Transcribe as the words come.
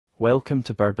Welcome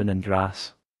to Bourbon and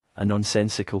Grass, a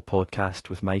nonsensical podcast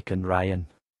with Mike and Ryan.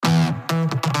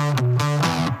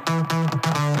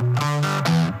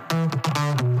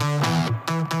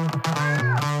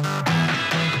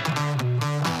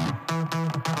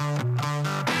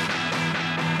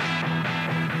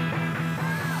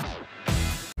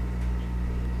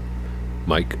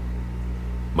 Mike.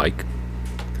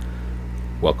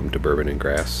 Welcome to Bourbon and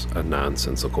Grass, a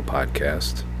nonsensical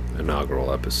podcast,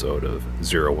 inaugural episode of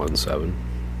 017.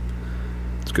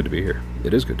 It's good to be here.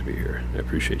 It is good to be here. I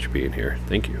appreciate you being here.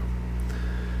 Thank you.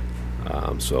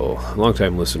 So,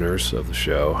 longtime listeners of the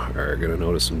show are going to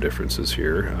notice some differences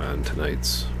here on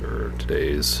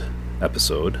today's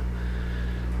episode.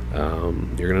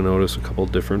 You're going to notice a couple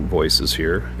different voices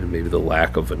here, and maybe the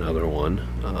lack of another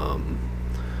one.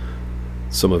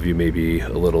 Some of you may be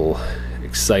a little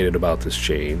excited about this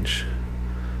change.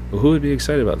 Well, who would be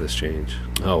excited about this change?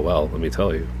 Oh, well, let me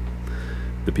tell you.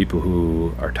 The people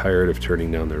who are tired of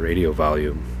turning down their radio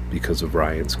volume because of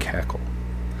Ryan's cackle.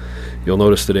 You'll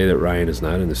notice today that Ryan is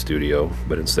not in the studio,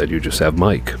 but instead you just have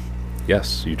Mike.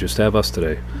 Yes, you just have us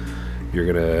today.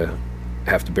 You're going to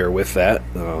have to bear with that.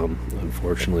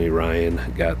 Unfortunately, Ryan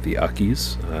got the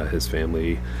uckies. His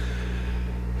family...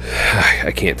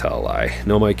 I can't tell a lie.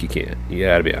 No, Mike, you can't. You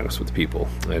gotta be honest with the people.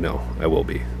 I know. I will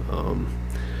be.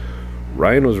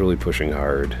 Ryan was really pushing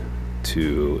hard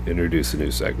to introduce a new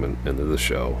segment into the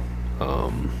show.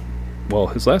 Well,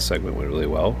 his last segment went really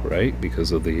well, right?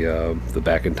 Because of the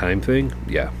back in time thing.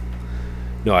 Yeah.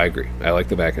 No, I agree. I like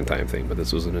the back in time thing, but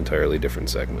this was an entirely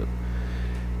different segment.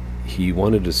 He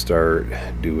wanted to start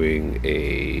doing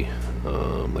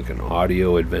like an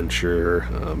audio adventure.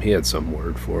 He had some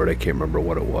word for it. I can't remember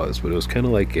what it was, but it was kind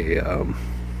of like a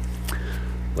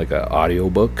audio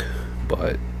book,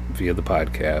 but via the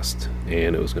podcast.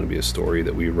 And it was going to be a story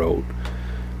that we wrote.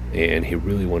 And he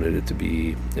really wanted it to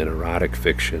be an erotic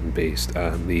fiction based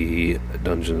on the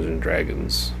Dungeons and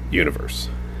Dragons universe.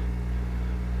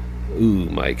 Ooh,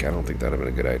 Mike, I don't think that'd have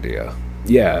been a good idea.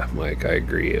 Yeah, Mike, I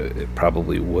agree. It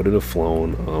probably wouldn't have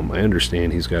flown. I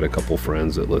understand he's got a couple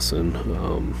friends that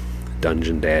listen.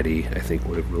 Dungeon Daddy, I think,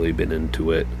 would have really been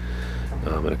into it,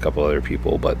 and a couple other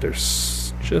people, but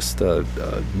there's just a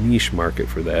niche market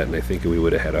for that, and I think we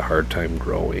would have had a hard time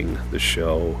growing the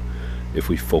show if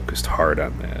we focused hard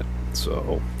on that.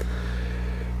 So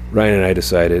Ryan and I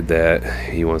decided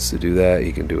that he wants to do that.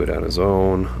 He can do it on his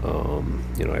own.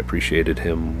 I appreciated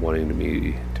him wanting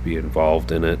me to be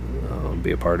involved in it,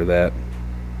 be a part of that.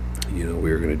 We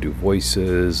were going to do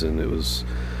voices, and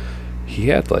he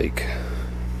had like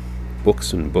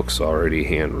books and books already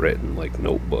handwritten, like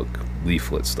notebook,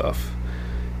 leaflet stuff.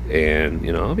 And,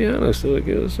 I'll be honest, it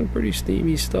was some pretty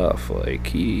steamy stuff. Like,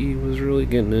 he was really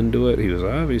getting into it. He was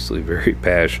obviously very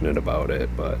passionate about it,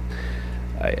 but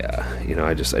I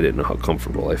didn't know how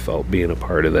comfortable I felt being a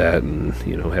part of that and,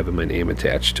 having my name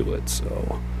attached to it.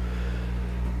 So,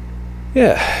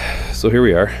 yeah, so here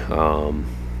we are.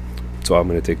 So I'm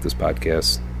going to take this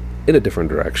podcast in a different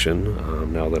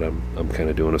direction now that I'm kind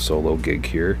of doing a solo gig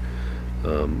here.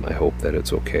 I hope that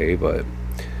it's okay, but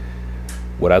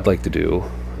what I'd like to do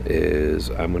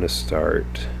is I'm going to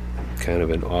start kind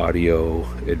of an audio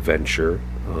adventure.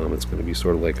 It's going to be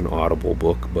sort of like an Audible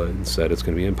book, but instead it's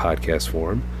going to be in podcast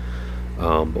form.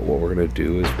 But what we're going to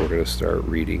do is we're going to start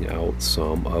reading out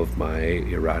some of my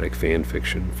erotic fan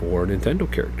fiction for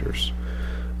Nintendo characters.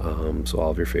 So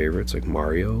all of your favorites like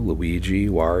Mario, Luigi,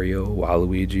 Wario,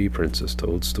 Waluigi, Princess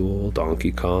Toadstool,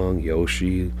 Donkey Kong,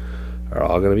 Yoshi are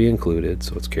all going to be included.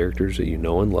 So it's characters that you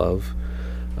know and love.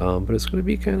 But it's going to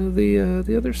be kind of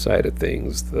the other side of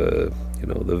things, the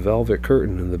velvet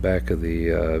curtain in the back of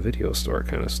the video store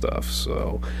kind of stuff.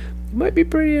 So you might be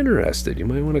pretty interested. You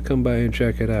might want to come by and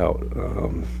check it out.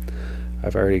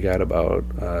 I've already got about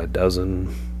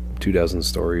 24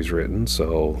 stories written,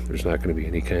 so there's not going to be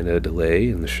any kind of delay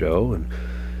in the show. And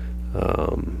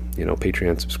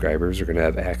Patreon subscribers are going to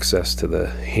have access to the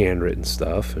handwritten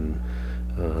stuff, and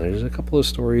there's a couple of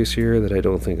stories here that I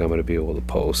don't think I'm going to be able to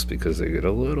post because they get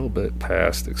a little bit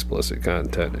past explicit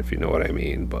content, if you know what I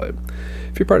mean. But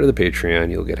if you're part of the Patreon,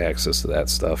 you'll get access to that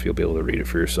stuff. You'll be able to read it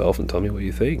for yourself and tell me what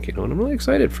you think. And I'm really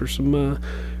excited for some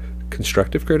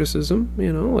constructive criticism.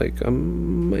 Like,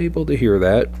 I'm able to hear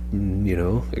that,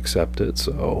 accept it.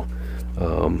 So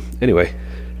anyway,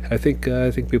 I think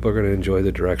people are going to enjoy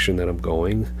the direction that I'm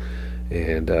going,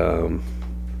 and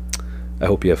I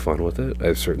hope you have fun with it.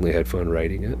 I've certainly had fun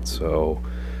writing it. So,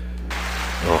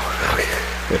 okay.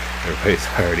 Everybody's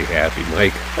already happy.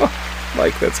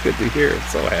 Mike, that's good to hear. I'm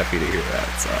so happy to hear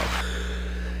that. So,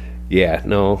 yeah,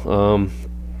 no,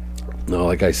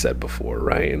 like I said before,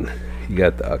 Ryan, you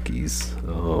got the uckies.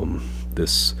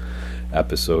 this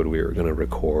episode we were going to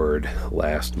record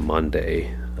last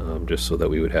Monday, just so that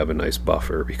we would have a nice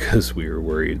buffer, because we were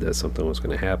worried that something was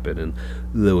going to happen. And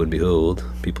lo and behold,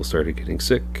 people started getting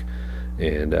sick,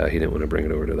 and he didn't want to bring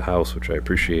it over to the house, which I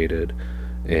appreciated.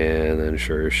 And then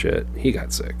sure as shit, he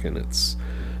got sick. And it's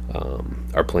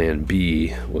our plan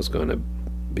B was going to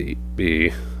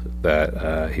be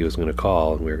that he was going to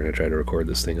call, and we were going to try to record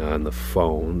this thing on the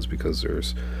phones, because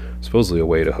there's supposedly a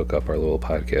way to hook up our little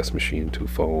podcast machine to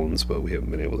phones, but we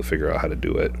haven't been able to figure out how to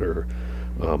do it, or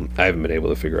I haven't been able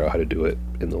to figure out how to do it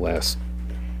in the last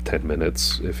 10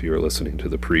 minutes. If you were listening to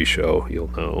the pre-show,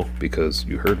 you'll know, because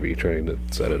you heard me trying to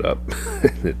set it up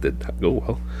and it did not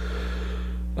go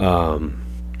well.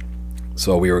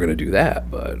 So we were going to do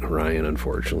that, but Ryan,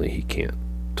 unfortunately, he can't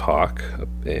talk,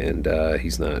 and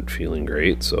he's not feeling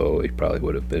great, so he probably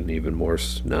would have been even more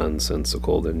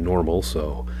nonsensical than normal.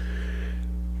 So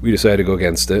we decided to go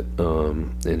against it,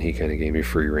 and he kind of gave me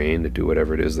free rein to do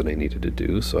whatever it is that I needed to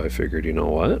do. So I figured, you know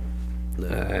what?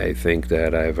 I think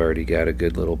that I've already got a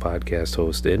good little podcast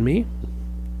host in me,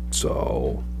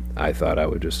 so I thought I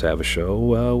would just have a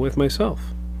show with myself.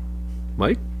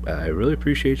 Mike, I really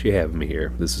appreciate you having me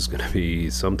here. This is going to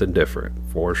be something different,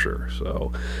 for sure.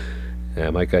 So, yeah,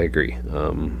 Mike, I agree.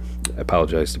 I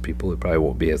apologize to people. It probably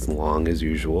won't be as long as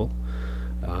usual.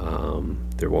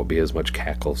 There won't be as much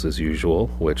cackles as usual,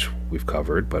 which we've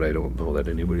covered, but I don't know that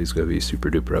anybody's going to be super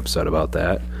duper upset about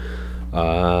that.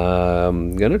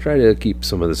 I'm going to try to keep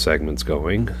some of the segments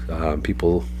going.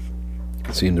 People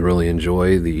seem to really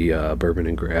enjoy the Bourbon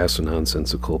and Grass, a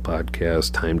nonsensical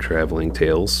podcast, time traveling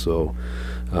tales, so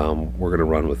we're going to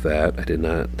run with that. I did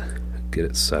not get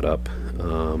it set up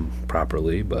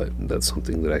properly, but that's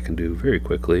something that I can do very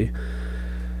quickly.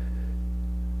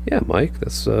 Yeah, Mike,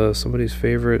 that's somebody's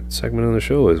favorite segment on the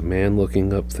show, is man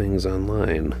looking up things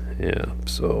online. Yeah,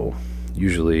 so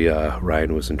usually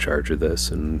Ryan was in charge of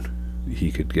this, and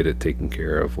he could get it taken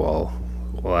care of while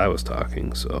I was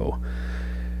talking. So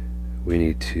we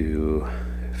need to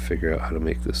figure out how to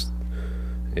make this.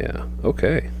 Yeah,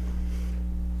 okay.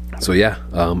 So yeah,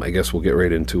 I guess we'll get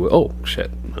right into it. Oh,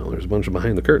 shit. No, there's a bunch of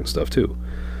behind the curtain stuff too.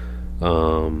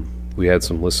 We had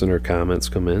some listener comments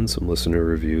come in, some listener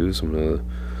reviews. I'm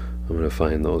gonna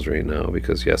find those right now,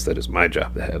 because yes, that is my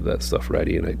job to have that stuff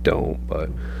ready, and I don't. But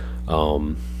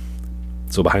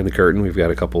so behind the curtain, we've got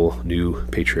a couple new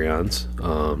Patreons,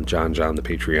 John the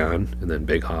Patreon, and then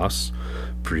Big Hoss.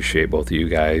 Appreciate both of you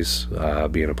guys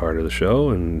being a part of the show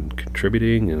and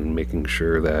contributing and making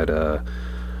sure that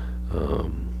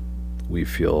we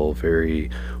feel very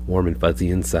warm and fuzzy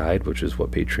inside, which is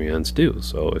what Patreons do.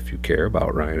 So if you care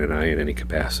about Ryan and I in any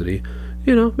capacity,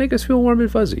 make us feel warm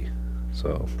and fuzzy.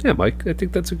 So yeah, Mike, I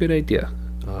think that's a good idea.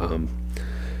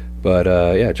 But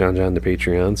yeah, John the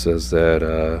Patreon says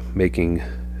that making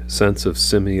sense of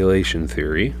simulation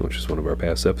theory, which is one of our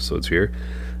past episodes here,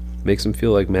 makes him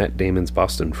feel like Matt Damon's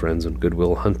Boston friends in Good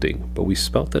Will Hunting, but we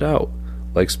spelt it out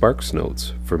like Sparks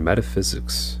Notes for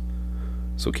metaphysics.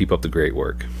 So keep up the great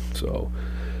work. So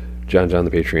John the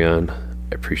Patreon,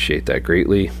 I appreciate that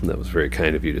greatly. That was very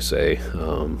kind of you to say.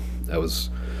 I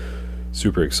was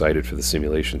super excited for the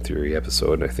simulation theory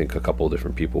episode, and I think a couple of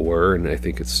different people were, and I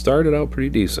think it started out pretty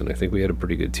decent. I think we had a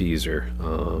pretty good teaser.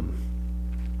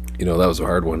 That was a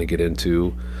hard one to get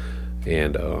into,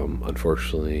 and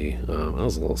unfortunately I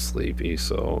was a little sleepy,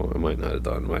 so I might not have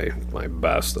done my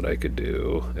best that I could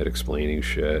do at explaining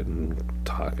shit and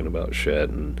talking about shit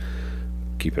and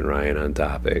keeping Ryan on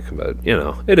topic. But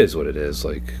it is what it is.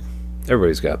 Like,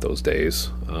 everybody's got those days.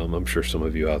 I'm sure some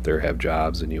of you out there have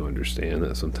jobs, and you understand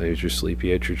that sometimes you're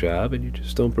sleepy at your job and you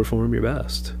just don't perform your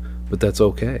best. But that's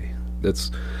okay. That's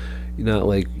not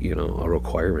like, a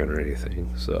requirement or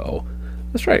anything. So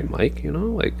that's right, Mike.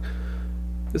 Like,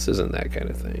 this isn't that kind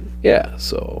of thing. Yeah,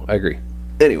 so I agree.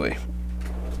 Anyway,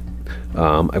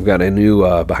 I've got a new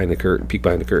peek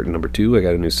behind the curtain number 2. I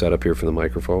got a new setup here for the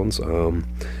microphones.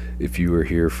 If you were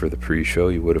here for the pre-show,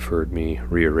 you would have heard me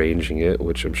rearranging it,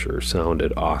 which I'm sure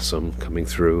sounded awesome coming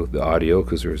through the audio,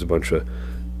 because there was a bunch of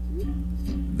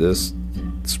this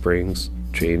springs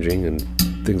changing and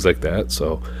things like that.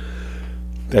 So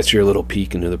that's your little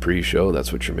peek into the pre-show.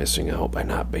 That's what you're missing out by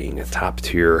not being a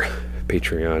top-tier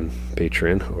Patreon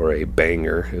patron, or a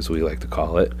banger, as we like to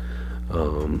call it.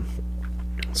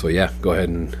 So yeah, go ahead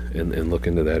and look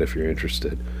into that if you're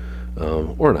interested,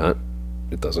 or not.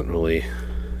 It doesn't really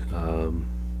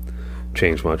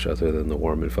change much, other than the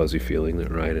warm and fuzzy feeling that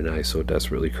Ryan and I so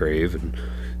desperately crave and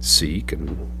seek,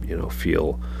 and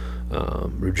feel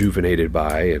rejuvenated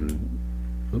by, and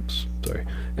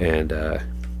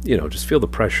just feel the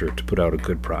pressure to put out a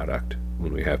good product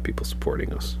when we have people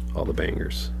supporting us, all the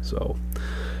bangers. So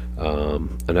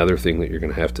Another thing that you're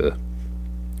going to have to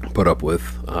put up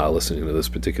with listening to this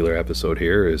particular episode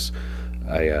here is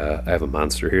I have a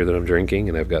Monster here that I'm drinking,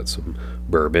 and I've got some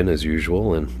bourbon as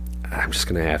usual, and I'm just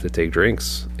going to have to take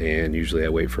drinks. And usually I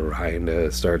wait for Ryan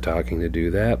to start talking to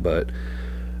do that, but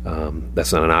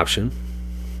that's not an option.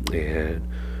 And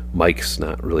Mike's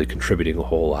not really contributing a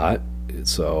whole lot,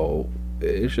 so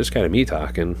it's just kind of me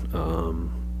talking.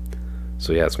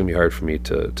 So yeah, it's going to be hard for me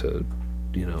to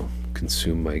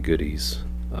consume my goodies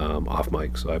off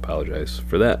mic, so I apologize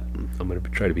for that. I'm going to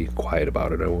try to be quiet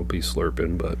about it. I won't be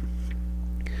slurping, but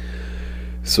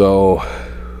so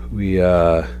we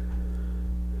had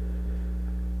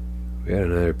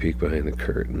another peek behind the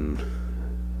curtain,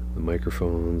 the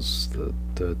microphones,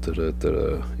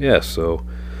 yeah. So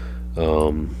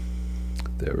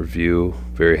that review,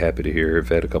 very happy to hear. I've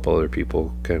had a couple other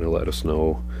people kind of let us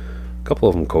know, a couple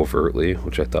of them covertly,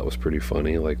 which I thought was pretty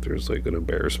funny. Like there's like an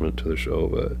embarrassment to the show,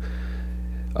 but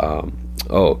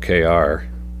KR,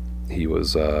 he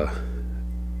was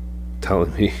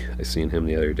telling me, I seen him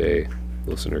the other day,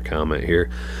 listener comment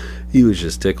here, he was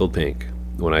just tickled pink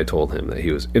when I told him that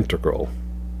he was integral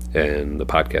in the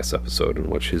podcast episode in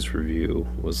which his review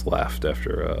was left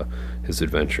after his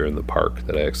adventure in the park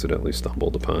that I accidentally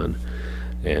stumbled upon.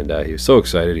 And he was so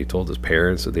excited. He told his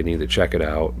parents that they need to check it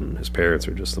out, and his parents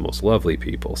are just the most lovely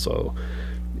people. So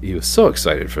he was so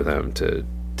excited for them to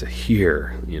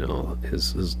hear,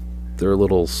 their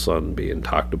little son being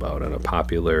talked about on a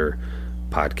popular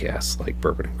podcast like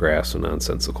Bourbon and Grass, a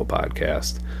nonsensical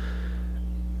podcast.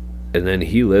 And then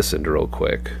he listened real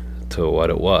quick to what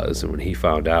it was, and when he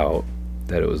found out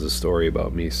that it was a story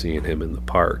about me seeing him in the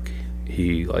park,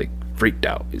 he like freaked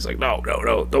out. He's like, no,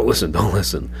 don't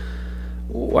listen.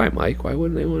 Why, Mike? Why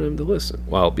wouldn't they want him to listen?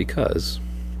 Well, because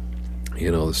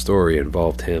the story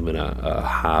involved him in a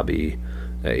hobby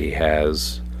that he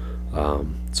has,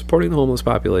 supporting the homeless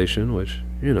population, which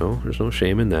there's no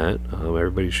shame in that.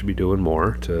 Everybody should be doing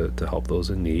more to help those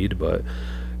in need, but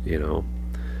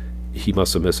he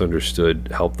must have misunderstood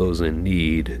help those in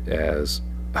need as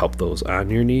help those on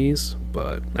your knees.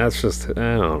 But that's just,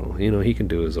 I don't know, he can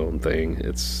do his own thing.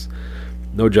 It's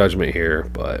no judgment here,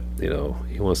 but he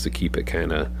wants to keep it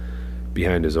kind of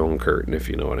behind his own curtain, if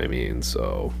you know what I mean.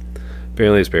 So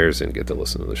apparently his parents didn't get to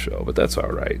listen to the show, but that's all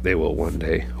right. They will one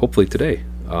day, hopefully today.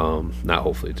 Not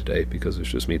hopefully today, because it's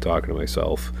just me talking to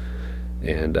myself,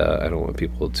 and I don't want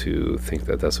people to think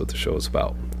that that's what the show is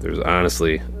about. There's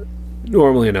honestly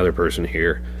normally another person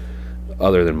here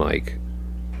other than Mike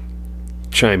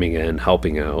chiming in,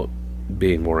 helping out,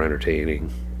 being more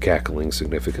entertaining, cackling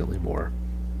significantly more.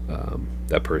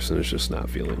 That person is just not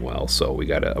feeling well, so we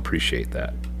got to appreciate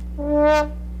that.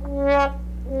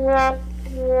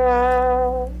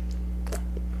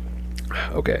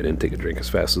 Okay, I didn't take a drink as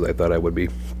fast as I thought I would be.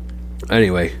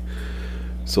 Anyway,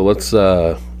 so let's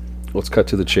cut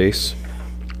to the chase.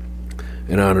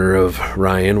 In honor of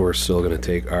Ryan, we're still going to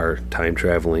take our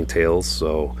time-traveling tales.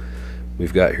 So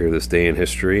we've got here this day in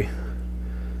history.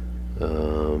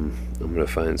 I'm going to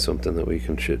find something that we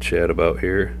can chit-chat about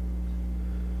here.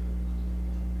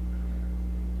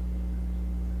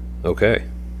 Okay.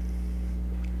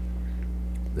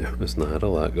 There was not a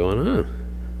lot going on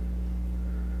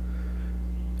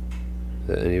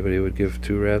that anybody would give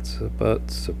two rats a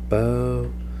butts about.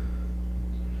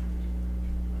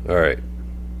 Alright.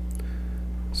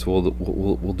 So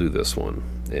we'll do this one.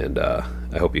 And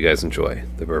I hope you guys enjoy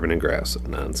the Bourbon and Grass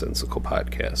Nonsensical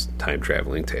Podcast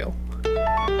Time-Traveling Tale.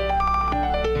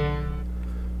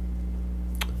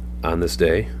 On this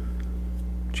day,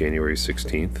 January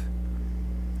 16th,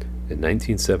 in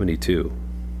 1972,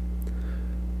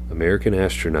 American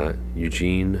astronaut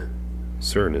Eugene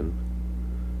Cernan,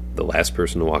 the last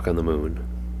person to walk on the moon,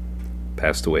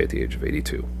 passed away at the age of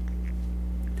 82.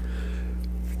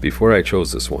 Before I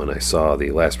chose this one, I saw the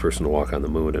last person to walk on the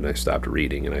moon, and I stopped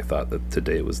reading, and I thought that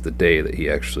today was the day that he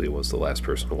actually was the last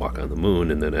person to walk on the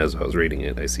moon, and then as I was reading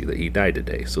it, I see that he died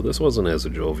today. So this wasn't as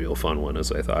a jovial, fun one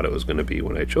as I thought it was going to be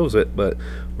when I chose it, but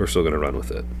we're still going to run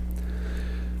with it.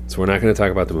 So we're not going to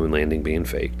talk about the moon landing being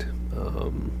faked.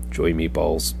 Joey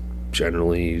Meatballs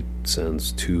generally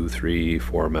sends 2, 3,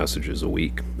 4 messages a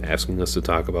week asking us to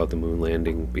talk about the moon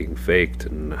landing being faked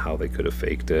and how they could have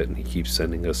faked it, and he keeps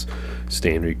sending us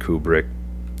Stanley Kubrick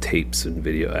tapes and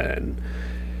video. And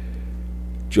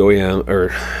Joey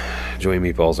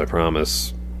Meatballs, I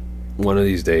promise, one of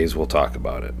these days we'll talk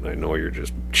about it. I know you're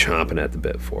just chomping at the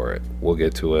bit for it. We'll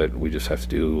get to it. We just have to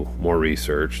do more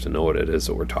research to know what it is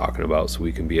that we're talking about so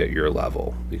we can be at your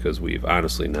level, because we've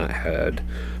honestly not had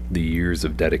the years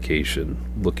of dedication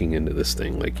looking into this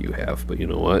thing like you have. But you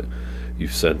know what?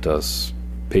 You've sent us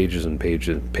pages and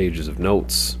pages of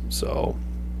notes. So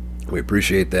we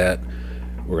appreciate that.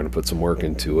 We're going to put some work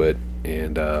into it.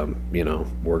 And,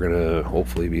 we're going to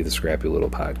hopefully be the scrappy little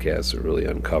podcast that really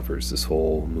uncovers this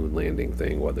whole moon landing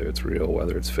thing, whether it's real,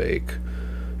 whether it's fake.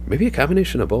 Maybe a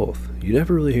combination of both. You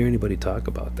never really hear anybody talk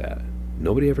about that.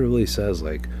 Nobody ever really says,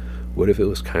 like, what if it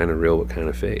was kind of real but kind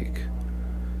of fake?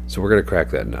 So we're going to crack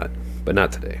that nut. But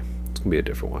not today. It's going to be a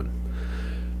different one.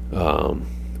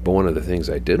 But one of the things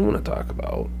I did want to talk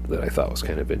about that I thought was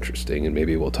kind of interesting, and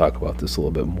maybe we'll talk about this a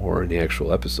little bit more in the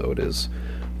actual episode, is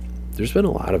there's been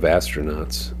a lot of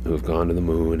astronauts who have gone to the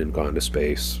moon and gone to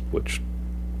space, which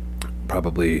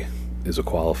probably is a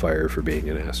qualifier for being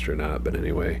an astronaut, but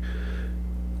anyway,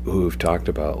 who've talked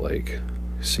about, like,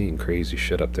 seeing crazy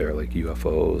shit up there, like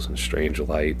UFOs and strange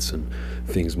lights and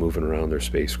things moving around their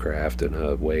spacecraft in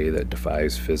a way that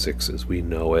defies physics as we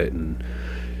know it, and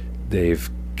they've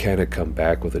kind of come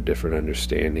back with a different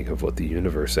understanding of what the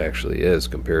universe actually is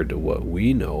compared to what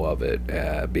we know of it,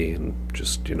 being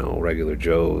just, regular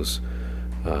Joes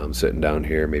sitting down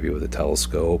here maybe with a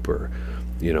telescope, or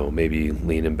maybe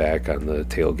leaning back on the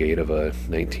tailgate of a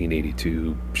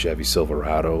 1982 Chevy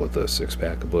Silverado with a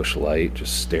six-pack of Busch Light,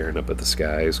 just staring up at the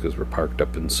skies because we're parked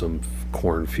up in some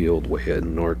cornfield way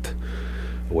heading north,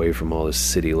 away from all the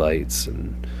city lights,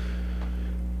 and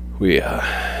we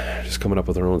just coming up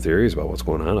with our own theories about what's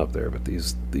going on up there. But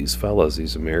these fellas,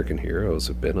 these American heroes,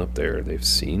 have been up there, they've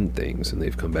seen things, and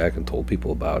they've come back and told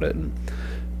people about it, and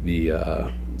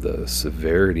the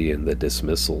severity and the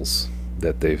dismissals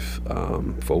that they've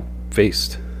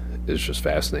faced is just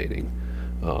fascinating.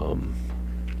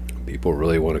 People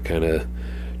really want to kind of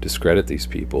discredit these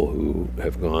people who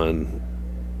have gone,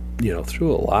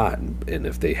 through a lot, and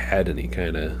if they had any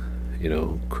kind of,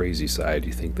 crazy side,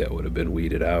 you think that would have been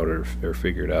weeded out or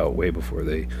figured out way before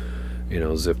they,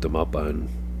 zipped them up on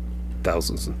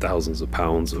thousands and thousands of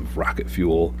pounds of rocket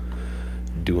fuel,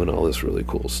 doing all this really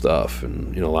cool stuff.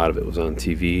 And a lot of it was on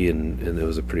TV, and it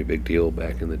was a pretty big deal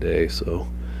back in the day. So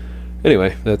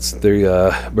anyway, that's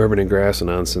the Bourbon and Grass, a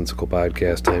nonsensical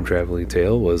podcast time traveling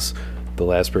tale. Was the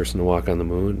last person to walk on the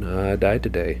moon died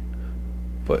today,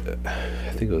 but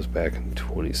I think it was back in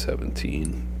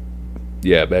 2017.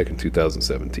 Yeah, back in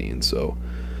 2017. So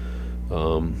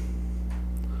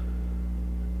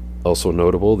also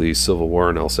notable, the civil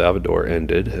war in El Salvador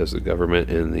ended as the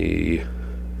government and the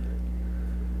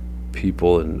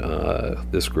people in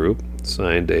this group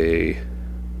signed a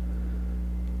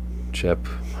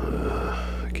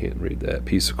I can't read that,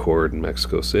 peace accord in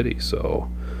Mexico City.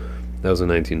 So that was in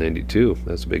 1992.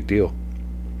 That's a big deal.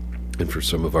 And for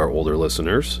some of our older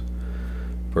listeners,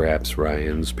 perhaps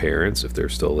Ryan's parents, if they're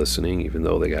still listening, even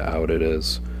though they got outed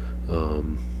as,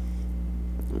 in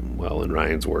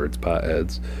Ryan's words,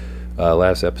 potheads,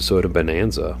 last episode of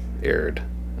Bonanza aired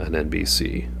on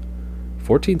NBC.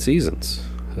 14 seasons.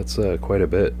 That's quite a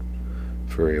bit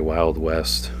for a Wild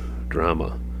West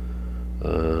drama.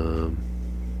 And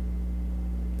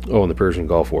the Persian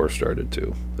Gulf War started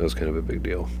too. That was kind of a big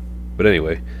deal. But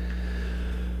anyway,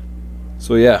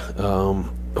 so yeah,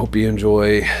 hope you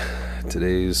enjoy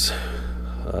today's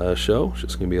show. It's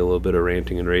just going to be a little bit of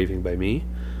ranting and raving by me.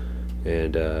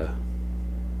 And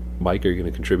Mike, are you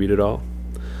going to contribute at all?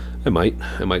 I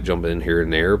might jump in here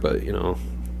and there, but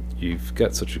you've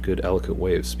got such a good, eloquent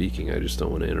way of speaking. I just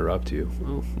don't want to interrupt you.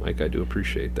 Well, Mike, I do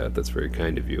appreciate that. That's very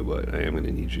kind of you, but I am going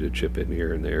to need you to chip in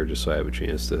here and there just so I have a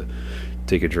chance to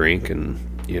take a drink and,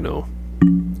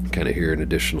 kind of hear an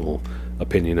additional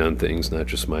opinion on things, not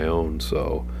just my own.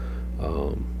 So,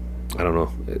 I don't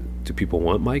know. Do people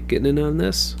want Mike getting in on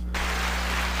this?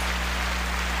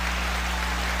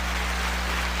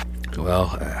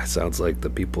 Well, it sounds like the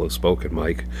people have spoken,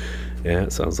 Mike. Yeah,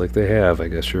 it sounds like they have. I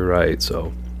guess you're right.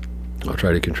 So I'll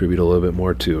try to contribute a little bit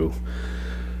more too.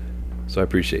 So I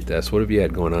appreciate that. So what have you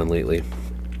had going on lately?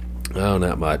 Oh,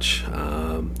 not much.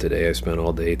 Today I spent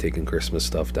all day taking Christmas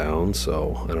stuff down.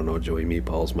 So I don't know, Joey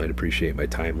Meatballs might appreciate my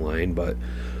timeline, but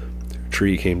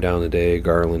tree came down today,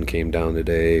 garland came down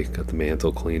today, got the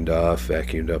mantle cleaned off,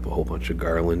 vacuumed up a whole bunch of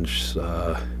garlands.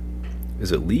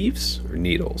 Is it leaves or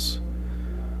needles?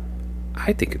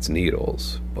 I think it's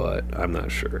needles, but I'm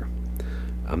not sure.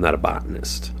 I'm not a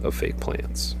botanist of fake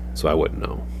plants, so I wouldn't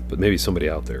know. But maybe somebody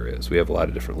out there is. We have a lot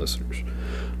of different listeners.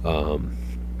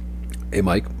 Hey,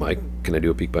 Mike, can I do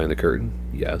a peek behind the curtain?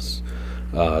 Yes.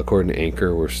 According to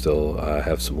Anchor, we're still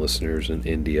have some listeners in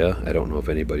India. I don't know if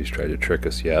anybody's tried to trick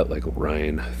us yet, like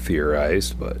Ryan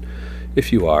theorized, but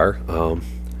if you are,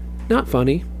 not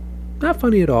funny. Not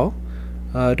funny at all.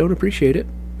 Don't appreciate it.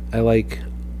 I like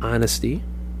honesty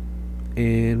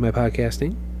in my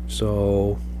podcasting,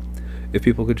 so if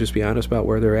people could just be honest about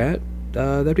where they're at,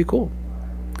 that'd be cool.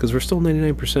 because we're still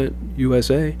 99%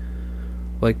 USA.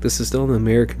 Like, this is still an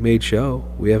American-made show.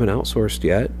 We haven't outsourced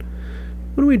yet.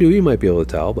 When we do, you might be able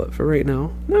to tell, but for right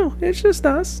now, no, it's just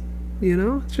us.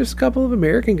 It's just a couple of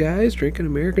American guys drinking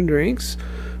American drinks.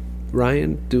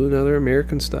 Ryan doing other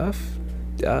American stuff.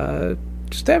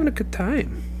 Just having a good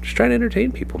time. Just trying to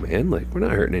entertain people, man. Like, we're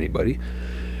not hurting anybody.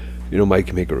 Mike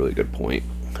can make a really good point.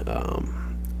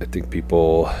 I think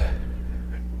people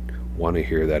want to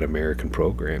hear that American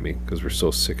programming because we're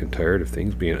so sick and tired of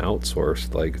things being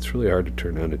outsourced. Like, it's really hard to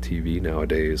turn on a TV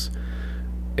nowadays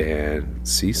and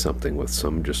see something with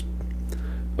some just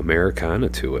Americana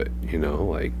to it.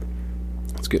 Like,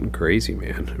 it's getting crazy,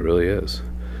 man. It really is.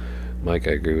 Mike,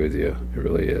 I agree with you. It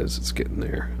really is. It's getting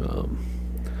there.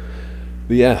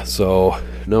 But yeah, so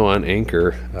no, on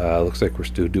Anchor, looks like we're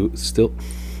still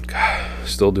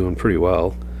doing pretty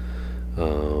well.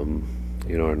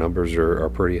 Our numbers are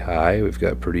pretty high. We've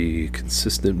got pretty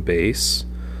consistent base.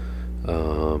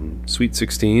 Sweet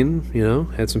 16,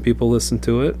 had some people listen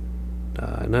to it.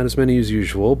 Not as many as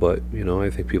usual, but I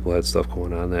think people had stuff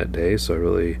going on that day, so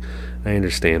I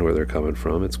understand where they're coming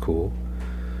from. It's cool.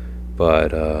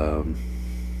 But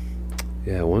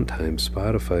yeah, one time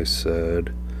Spotify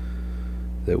said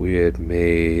that we had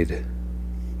made,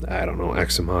 I don't know,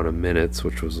 X amount of minutes,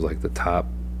 which was like the top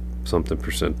something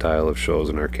percentile of shows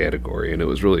in our category, and it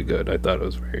was really good. I thought it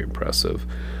was very impressive.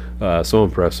 So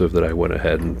impressive that I went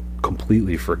ahead and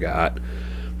completely forgot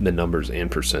the numbers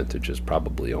and percentages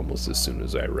probably almost as soon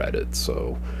as I read it.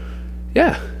 So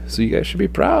yeah, so you guys should be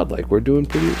proud. Like, we're doing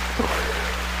pretty.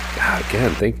 God,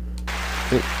 again, thank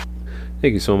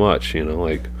you so much.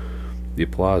 Like, the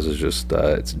applause is just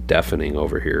it's deafening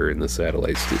over here in the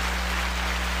satellite studio.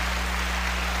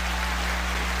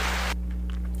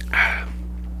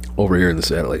 Over here in the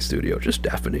satellite studio, just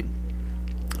deafening.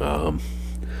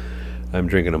 I'm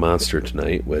drinking a Monster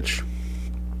tonight, which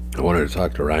I wanted to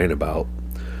talk to Ryan about.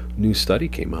 New study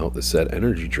came out that said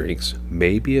energy drinks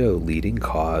may be a leading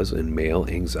cause in male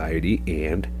anxiety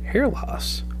and hair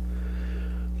loss.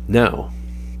 Now,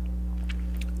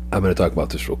 I'm going to talk about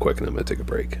this real quick and I'm going to take a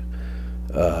break.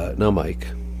 Now, Mike,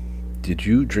 did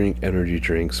you drink energy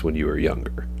drinks when you were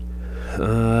younger?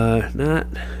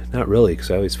 Not really,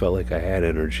 because I always felt like I had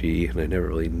energy and I never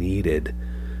really needed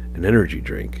an energy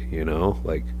drink,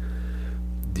 Like,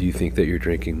 do you think that you're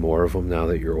drinking more of them now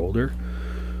that you're older?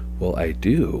 Well, I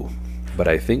do, but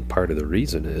I think part of the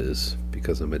reason is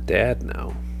because I'm a dad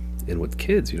now, and with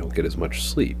kids, you don't get as much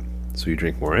sleep, so you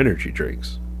drink more energy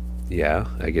drinks. Yeah,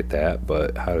 I get that,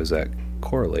 but how does that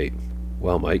correlate?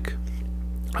 Well, Mike,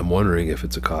 I'm wondering if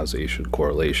it's a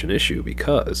causation-correlation issue,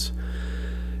 because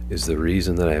is the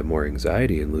reason that I have more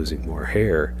anxiety and losing more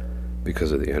hair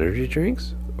because of the energy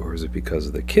drinks, or is it because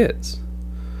of the kids?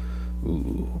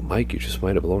 Ooh, Mike, you just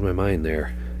might have blown my mind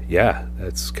there. Yeah,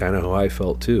 that's kind of how I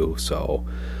felt too, so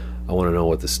I want to know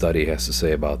what the study has to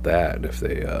say about that, and if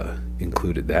they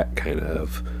included that kind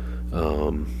of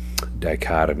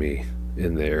dichotomy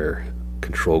in their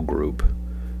control group,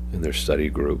 in their study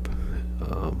group,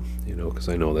 because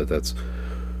I know that that's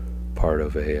part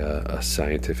of a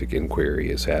scientific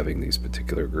inquiry, is having these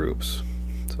particular groups.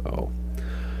 So,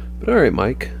 but all right,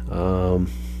 Mike,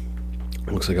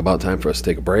 looks like about time for us to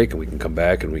take a break, and we can come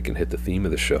back and we can hit the theme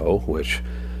of the show, which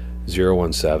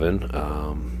 017.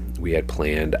 We had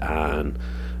planned on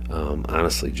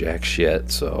honestly jack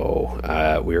shit, so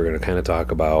we were going to kind of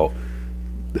talk about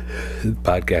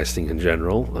podcasting in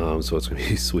general, so it's going to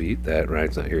be sweet that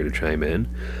Ryan's not here to chime in.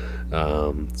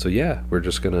 So yeah, we're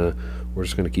just gonna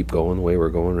keep going the way we're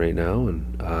going right now,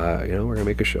 and we're gonna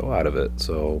make a show out of it.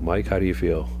 So Mike, how do you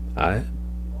feel? I'm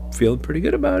feeling pretty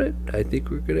good about it. I think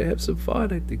we're gonna have some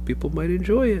fun. I think people might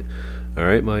enjoy it. All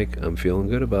right, Mike, I'm feeling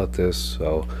good about this.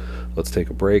 So let's take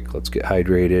a break. Let's get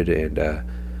hydrated, and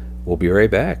we'll be right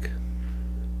back.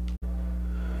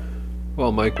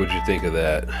 Well, Mike, what'd you think of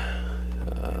that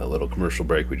little commercial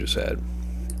break we just had?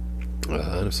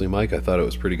 Honestly, Mike, I thought it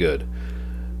was pretty good.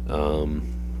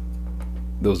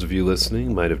 Those of you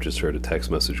listening might have just heard a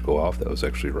text message go off. That was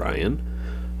actually Ryan.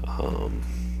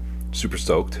 Super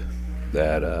stoked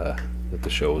that the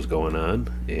show was going on,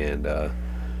 and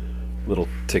little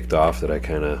ticked off that I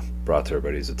kind of brought to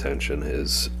everybody's attention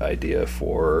his idea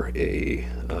for a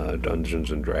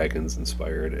Dungeons and Dragons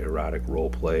inspired erotic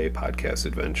roleplay podcast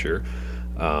adventure.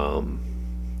 I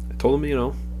told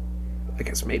him, I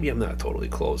guess maybe I'm not totally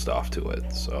closed off to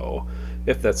it. So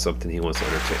if that's something he wants to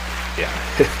entertain,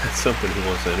 if that's something he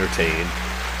wants to entertain,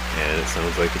 and it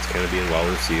sounds like it's kind of being well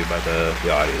received by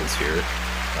the audience here,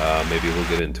 maybe we'll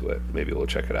get into it. Maybe we'll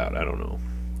check it out. I don't know.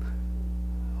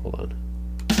 Hold on.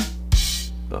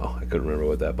 Oh, I couldn't remember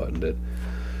what that button did.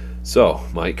 So,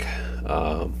 Mike,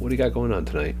 what do you got going on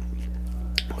tonight?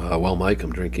 Well, Mike,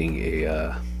 I'm drinking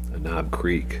a Knob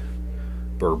Creek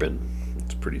bourbon.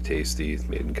 It's pretty tasty. It's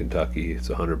made in Kentucky. It's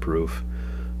 100 proof.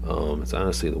 It's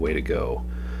honestly the way to go.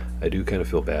 I do kind of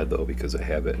feel bad though because I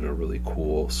have it in a really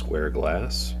cool square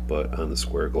glass, but on the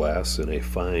square glass in a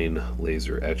fine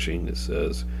laser etching it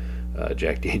says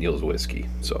Jack Daniel's whiskey.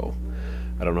 So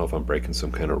I don't know if I'm breaking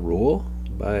some kind of rule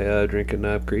by drinking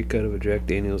Knob Creek out of a Jack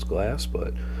Daniel's glass,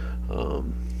 but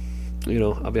um,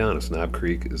 I'll be honest, Knob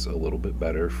Creek is a little bit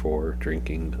better for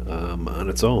drinking on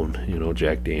its own.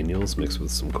 Jack Daniels mixed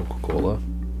with some Coca Cola.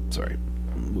 Sorry,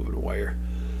 I'm moving a wire.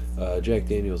 Jack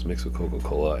Daniels mixed with Coca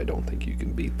Cola, I don't think you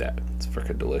can beat that. It's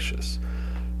freaking delicious.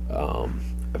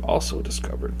 I've also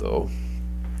discovered, though,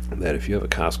 that if you have a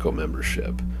Costco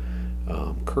membership,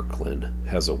 Kirkland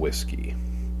has a whiskey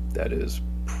that is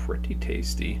pretty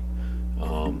tasty.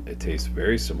 It tastes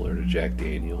very similar to Jack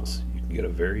Daniels. You can get a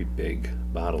very big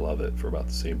bottle of it for about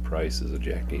the same price as a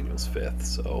Jack Daniels fifth.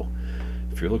 So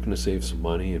if you're looking to save some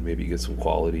money and maybe get some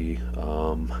quality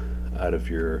out of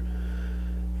your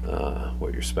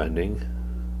what you're spending,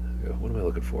 what am I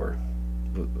looking for?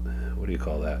 What do you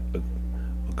call that? A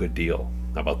good deal.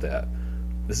 How about that?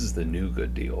 This is the new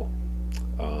good deal.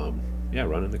 Yeah,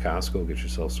 run into Costco, get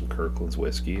yourself some Kirkland's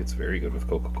whiskey. It's very good with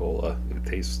Coca-Cola. It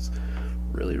tastes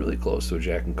really, really close to a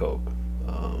Jack and Coke.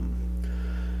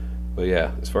 But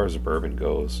yeah, as far as the bourbon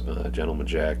goes, Gentleman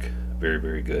Jack, very,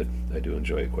 very good. I do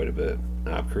enjoy it quite a bit.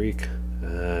 Knob Creek,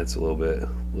 it's a little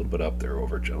bit up there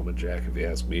over Gentleman Jack, if you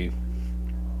ask me.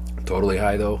 Totally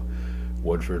high though,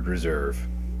 Woodford Reserve.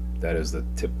 That is the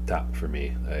tip top for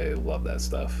me. I love that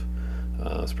stuff.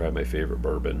 It's probably my favorite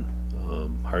bourbon.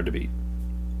 Hard to beat.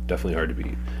 Definitely hard to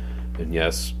beat. And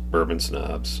yes, bourbon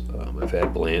snobs. I've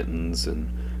had Blanton's and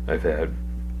I've had.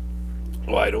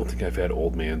 Well, I don't think I've had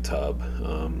Old Man Tub.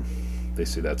 They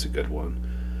say that's a good one.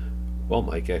 Well,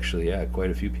 Mike, actually, yeah, quite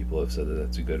a few people have said that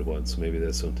that's a good one. So maybe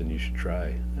that's something you should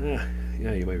try.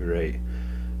 Yeah, you might be right.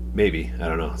 Maybe. I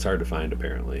don't know. It's hard to find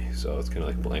apparently. So it's kind of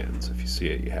like Blanton's. If you see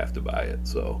it, you have to buy it.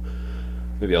 So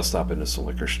maybe I'll stop into some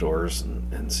liquor stores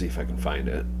and see if I can find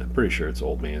it. I'm pretty sure it's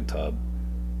Old Man Tub.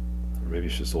 Or maybe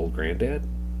it's just Old Granddad.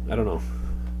 I don't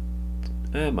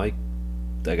know. Mike,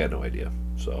 I got no idea.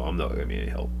 So I'm not going to be any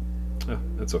help.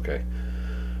 That's okay.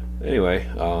 Anyway,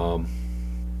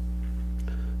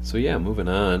 so yeah, moving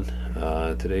on.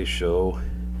 Today's show,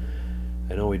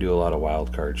 I know we do a lot of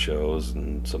wild card shows,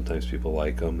 and sometimes people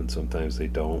like them, and sometimes they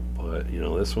don't. But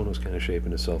this one was kind of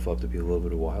shaping itself up to be a little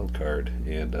bit of wild card.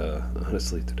 And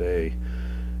honestly, today,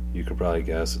 you could probably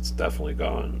guess it's definitely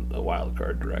gone a wild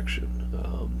card direction.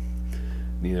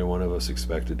 Neither one of us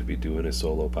expected to be doing a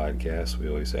solo podcast. We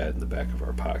always had in the back of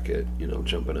our pocket,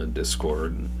 jumping on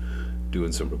Discord and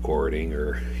doing some recording,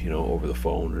 or over the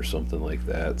phone or something like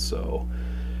that. So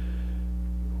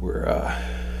we're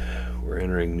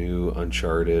entering new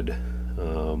uncharted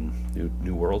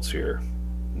new worlds here,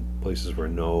 places where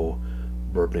no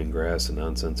Bourbon Grass and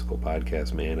Nonsensical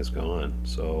Podcast Man is gone.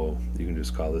 So you can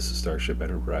just call this a Starship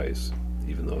Enterprise,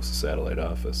 even though it's a satellite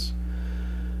office.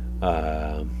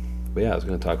 But yeah, I was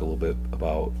going to talk a little bit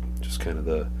about just kind of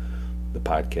the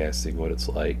podcasting, what it's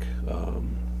like.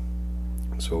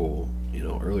 So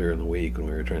earlier in the week when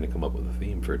we were trying to come up with a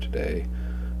theme for today,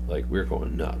 like we were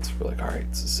going nuts. We're like, all right,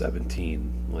 it's a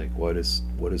 17. Like, what is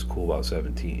cool about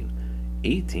 17?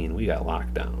 18, we got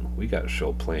locked down. We got a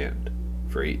show planned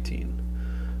for 18.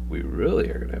 We really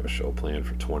are going to have a show planned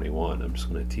for 21. I'm just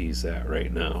going to tease that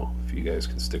right now. If you guys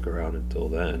can stick around until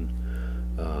then,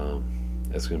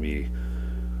 that's going to be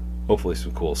hopefully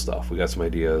some cool stuff. We got some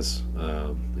ideas.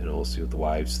 We'll see what the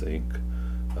wives think.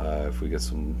 If we get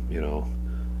some,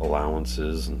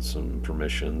 allowances and some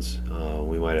permissions,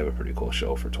 we might have a pretty cool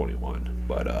show for 21.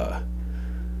 But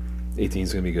 18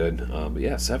 is gonna be good. But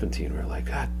yeah, 17, we're like,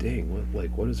 God dang,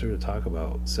 what is there to talk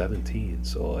about 17?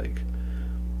 So like,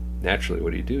 naturally,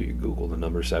 what do? You Google the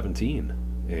number 17,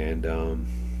 and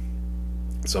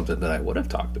something that I would have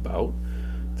talked about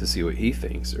to see what he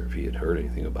thinks, or if he had heard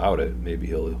anything about it. Maybe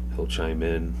he'll chime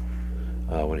in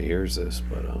when he hears this.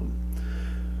 But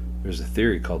there's a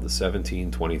theory called the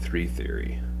 1723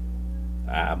 theory.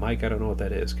 Mike, I don't know what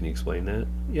that is. Can you explain that?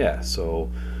 Yeah, so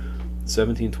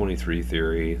 1723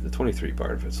 theory, the 23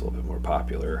 part of it's a little bit more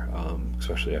popular,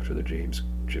 especially after the Jim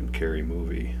Carrey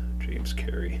movie.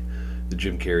 The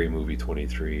Jim Carrey movie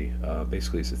 23.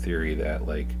 Basically, it's a theory that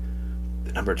like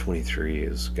the number 23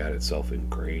 has got itself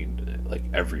ingrained like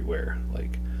everywhere,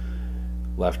 like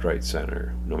left, right,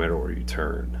 center. No matter where you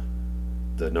turn,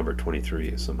 the number 23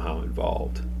 is somehow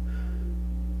involved.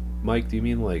 Mike, do you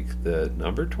mean like the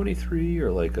number 23,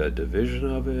 or like a division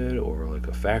of it, or like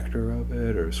a factor of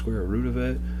it, or a square root of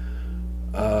it?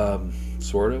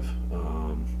 Sort of.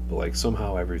 But like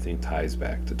somehow everything ties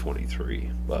back to 23.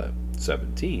 But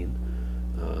 17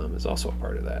 is also a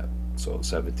part of that. So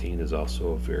 17 is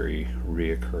also a very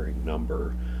reoccurring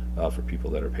number for people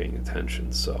that are paying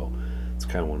attention. So it's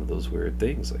kind of one of those weird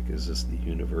things. Like, is this the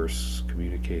universe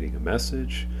communicating a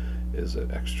message? Is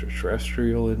it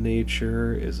extraterrestrial in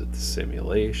nature? Is it the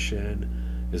simulation?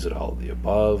 Is it all of the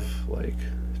above? Like,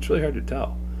 it's really hard to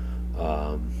tell.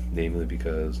 Namely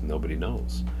because nobody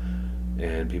knows.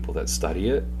 And people that study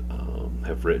it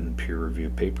have written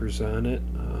peer-reviewed papers on it.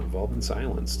 Have all been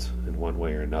silenced in one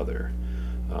way or another.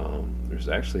 There's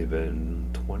actually been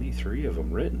 23 of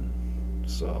them written.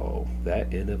 So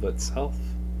that in of itself,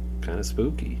 kind of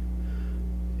spooky.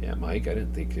 Yeah, Mike, I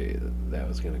didn't think that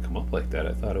was going to come up like that.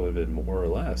 I thought it would have been more or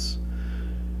less.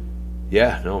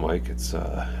 Yeah, no, Mike, it's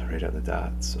right on the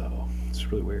dot. So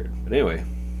it's really weird. But anyway,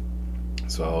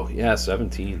 so yeah,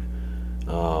 17.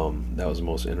 That was the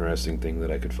most interesting thing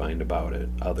that I could find about it,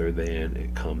 other than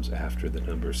it comes after the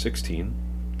number 16.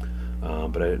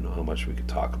 But I didn't know how much we could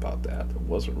talk about that. There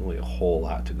wasn't really a whole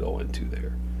lot to go into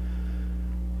there.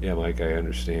 Yeah, Mike, I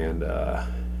understand.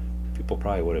 People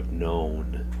probably would have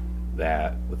known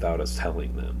that without us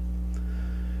telling them.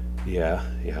 Yeah,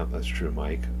 that's true,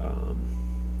 Mike.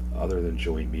 Other than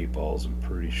Joey Meatballs, I'm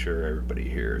pretty sure everybody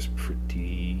here is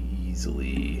pretty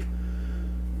easily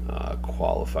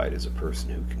qualified as a person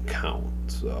who can count.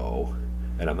 So,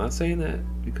 and I'm not saying that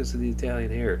because of the Italian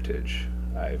heritage.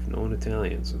 I've known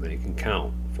Italians and they can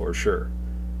count for sure.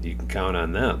 You can count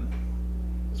on them,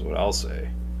 is what I'll say.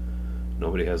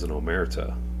 Nobody has an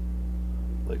omerta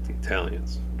like the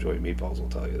Italians. Joey Meatballs will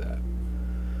tell you that.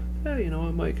 Yeah, you know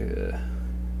what, Mike? Do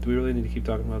we really need to keep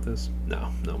talking about this?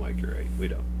 No, Mike, you're right. We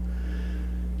don't.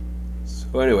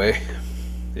 So anyway,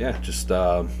 yeah, just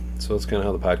so it's kind of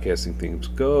how the podcasting things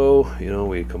go. You know,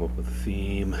 we come up with a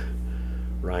theme.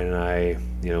 Ryan and I,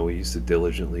 you know, we used to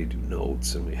diligently do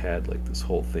notes, and we had like this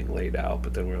whole thing laid out.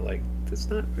 But then we're like, that's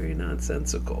not very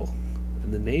nonsensical.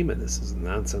 And the name of this is a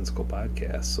nonsensical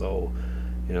podcast. So,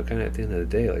 you know, kind of at the end of the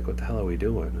day, like, what the hell are we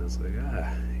doing? I was like,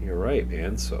 you're right,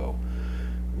 man. So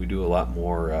we do a lot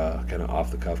more kind of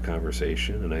off-the-cuff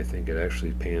conversation, and I think it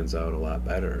actually pans out a lot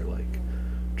better. Like,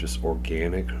 just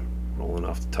organic, rolling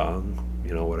off the tongue,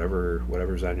 you know,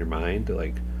 whatever's on your mind, to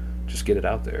like, just get it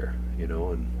out there, you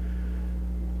know, and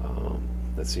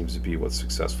that seems to be what's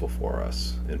successful for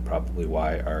us, and probably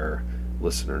why our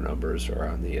listener numbers are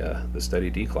on the steady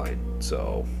decline.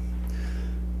 So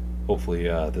hopefully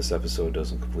this episode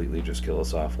doesn't completely just kill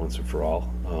us off once and for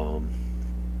all.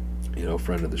 You know,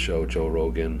 friend of the show, Joe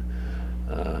Rogan,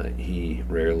 he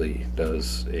rarely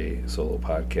does a solo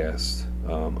podcast.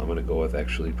 I'm going to go with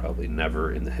actually probably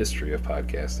never in the history of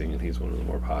podcasting, and he's one of the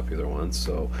more popular ones.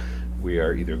 So we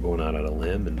are either going out on a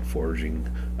limb and forging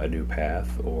a new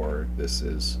path, or this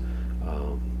is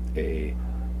a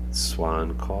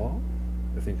swan call,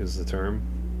 I think is the term.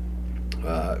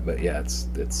 But yeah,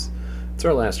 it's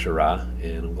our last hurrah,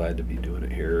 and I'm glad to be doing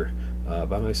it here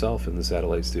by myself in the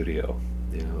satellite studio.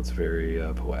 You know, it's very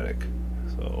poetic.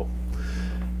 So,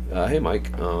 hey,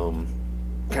 Mike, kind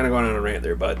of going on a rant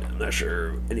there, but I'm not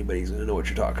sure anybody's going to know what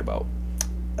you're talking about.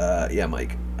 Yeah,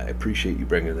 Mike, I appreciate you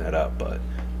bringing that up, but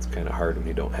it's kind of hard when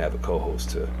you don't have a co-host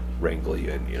to wrangle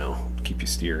you and, you know, keep you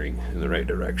steering in the right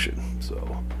direction.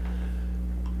 So,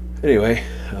 anyway,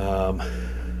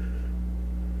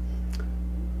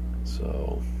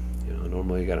 so, you know,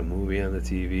 normally I got a movie on the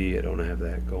TV. I don't have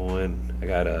that going. I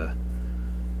got a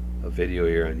video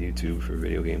here on YouTube for a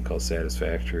video game called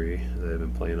Satisfactory that I've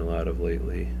been playing a lot of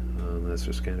lately. That's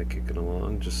just kind of kicking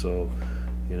along, just so,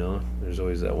 you know, there's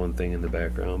always that one thing in the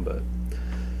background. But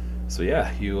so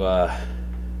yeah, you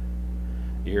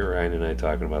hear Ryan and I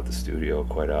talking about the studio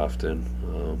quite often.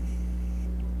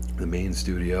 The main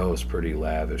studio is pretty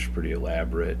lavish, pretty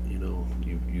elaborate. You know,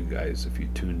 you guys, if you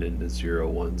tuned into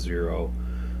 010,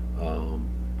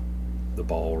 the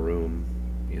ballroom,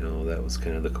 you know, that was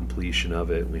kind of the completion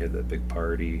of it. We had that big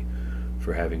party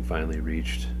for having finally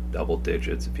reached double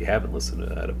digits. If you haven't listened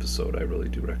to that episode, I really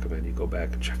do recommend you go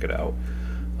back and check it out.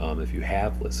 If you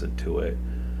have listened to it,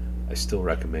 I still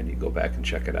recommend you go back and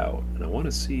check it out. And I want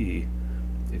to see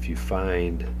if you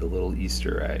find the little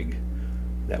Easter egg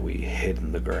that we hid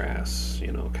in the grass,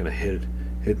 you know, kind of hid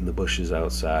in the bushes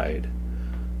outside.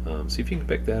 See if you can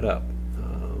pick that up.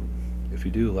 If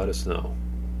you do, let us know.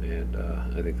 And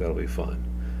I think that'll be fun.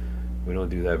 We don't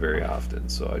do that very often,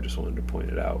 so I just wanted to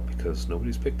point it out because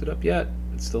nobody's picked it up yet.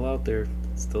 It's still out there.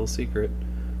 It's still a secret.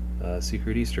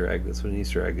 secret Easter egg. That's what an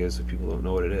Easter egg is if people don't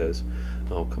know what it is.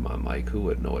 Oh, come on, Mike. Who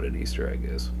would know what an Easter egg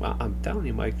is? Well, I'm telling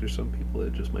you, Mike, there's some people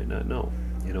that just might not know.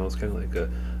 It's kind of like a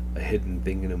hidden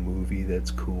thing in a movie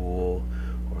that's cool,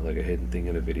 or like a hidden thing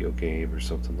in a video game or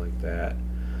something like that.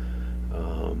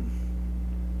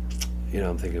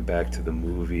 I'm thinking back to the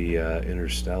movie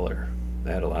Interstellar.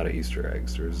 That had a lot of Easter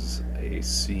eggs. There's a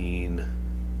scene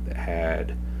that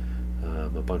had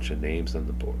a bunch of names on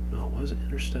the board. No, was it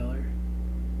Interstellar?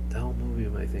 The hell movie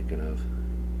am I thinking of?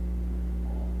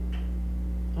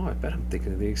 Oh, I bet I'm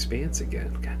thinking of The Expanse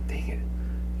again. God dang it.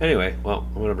 Anyway, well,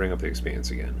 I'm going to bring up The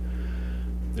Expanse again.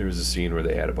 There was a scene where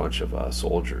they had a bunch of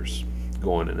soldiers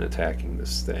going and attacking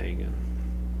this thing, and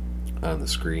on the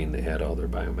screen they had all their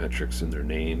biometrics and their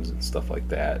names and stuff like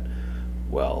that.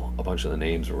 Well, a bunch of the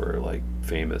names were like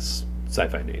famous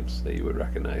sci-fi names that you would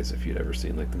recognize if you'd ever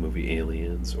seen like the movie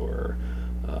Aliens or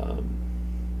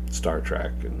Star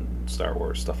Trek and Star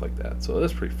Wars, stuff like that. So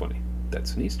that's pretty funny.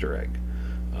 That's an Easter egg.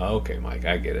 Okay, Mike,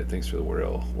 I get it. Thanks for the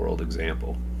world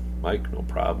example. Mike, no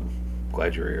problem.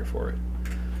 Glad you're here for it.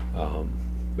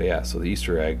 But yeah, so the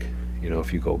Easter egg,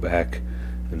 if you go back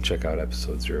and check out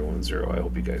episode 010, I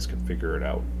hope you guys can figure it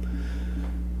out.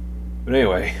 But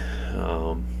anyway,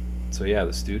 so yeah,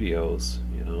 the studios,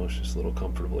 it's just little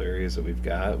comfortable areas that we've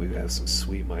got. We have some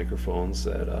sweet microphones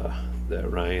that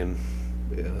Ryan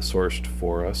sourced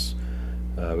for us.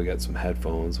 We got some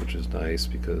headphones, which is nice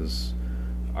because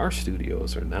our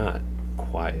studios are not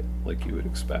quiet like you would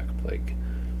expect. Like,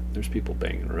 there's people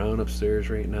banging around upstairs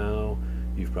right now.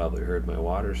 You've probably heard my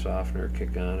water softener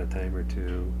kick on a time or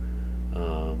two.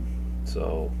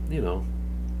 So, a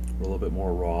little bit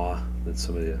more raw than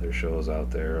some of the other shows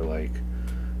out there, like,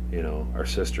 our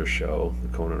sister show, the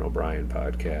Conan O'Brien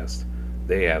podcast.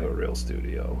 They have a real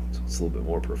studio, so it's a little bit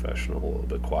more professional, a little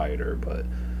bit quieter, but,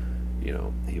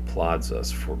 he applauds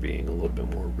us for being a little bit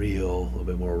more real, a little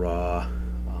bit more raw.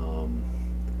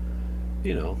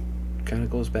 Kind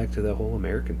of goes back to the whole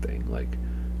American thing. Like,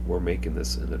 we're making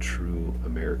this in a true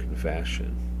American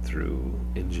fashion through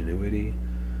ingenuity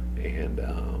and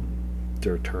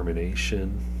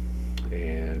determination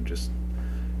and just,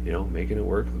 making it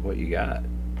work with what you got.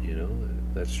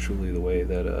 That's truly the way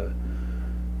that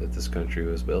this country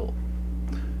was built.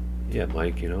 Yeah,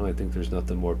 Mike, I think there's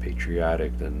nothing more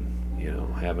patriotic than,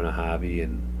 having a hobby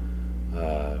and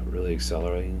really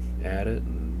accelerating at it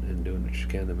and doing what you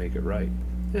can to make it right.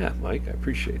 Yeah, Mike, I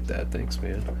appreciate that. Thanks,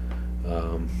 man.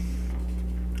 You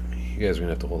guys are going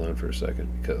to have to hold on for a second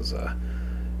because I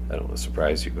don't want to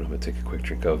surprise you, but I'm going to take a quick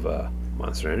drink of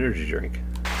Monster Energy drink.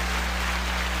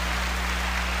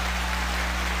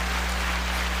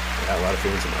 Yeah, a lot of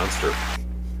fans of Monster.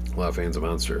 A lot of fans of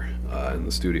Monster in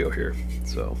the studio here.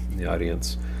 So, in the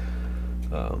audience,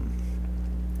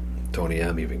 Tony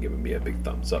M even giving me a big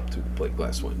thumbs up through the plate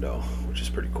glass window, which is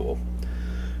pretty cool.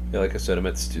 Yeah, like I said, I'm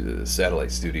at the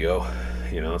satellite studio.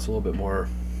 It's a little bit more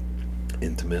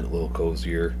intimate, a little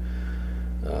cozier.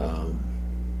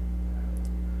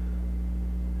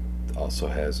 Also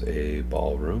has a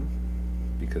ballroom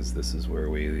because this is where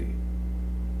we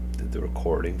did the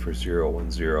recording for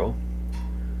 010.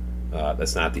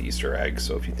 That's not the Easter egg,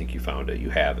 so if you think you found it, you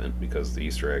haven't, because the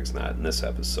Easter egg's not in this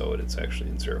episode, it's actually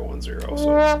in 010.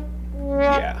 So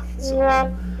yeah, so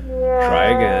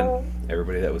try again.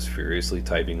 Everybody that was furiously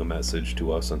typing a message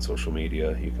to us on social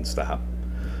media, you can stop.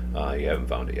 You haven't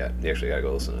found it yet. You actually gotta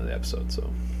go listen to the episode.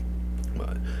 So,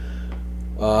 but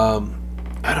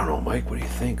I don't know, Mike. What do you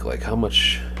think? Like, how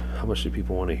much do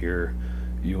people want to hear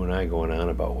you and I going on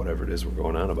about whatever it is we're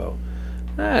going on about?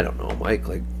 I don't know, Mike.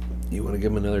 Like, you want to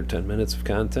give them another 10 minutes of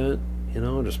content?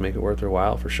 Just make it worth their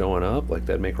while for showing up. Like,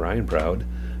 that'd make Ryan proud.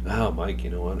 Oh, Mike, you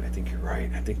know what? I think you're right.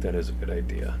 I think that is a good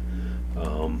idea.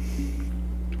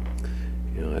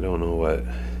 I don't know what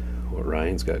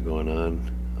Ryan's got going on,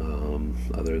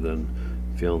 other than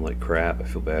feeling like crap. I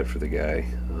feel bad for the guy.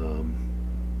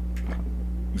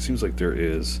 It seems like there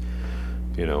is,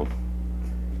 a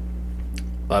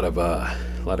lot of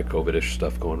COVID-ish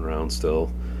stuff going around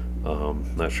still.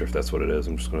 Not sure if that's what it is.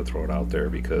 I'm just going to throw it out there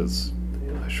because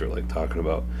I sure like talking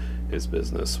about his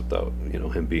business without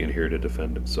him being here to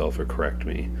defend himself or correct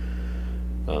me.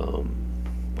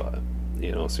 But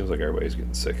it seems like everybody's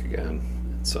getting sick again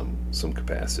in some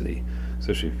capacity,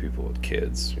 especially people with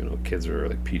kids. Kids are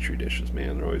like petri dishes,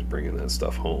 man. They're always bringing that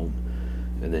stuff home,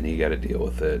 and then you got to deal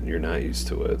with it, and you're not used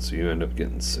to it, so you end up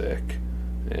getting sick,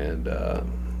 and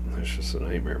it's just a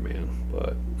nightmare, man.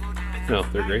 But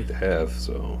they're great to have.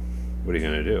 So what are you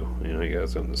gonna do? You gotta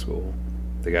send them to school.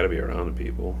 They got to be around the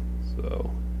people.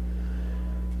 So,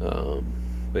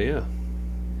 but yeah.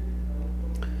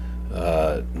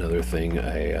 Another thing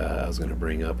I was gonna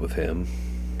bring up with him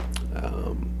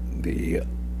The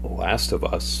Last of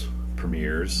Us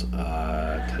premieres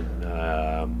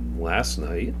last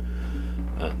night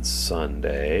on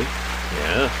Sunday.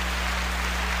 Yeah.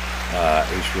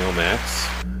 HBO Max,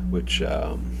 which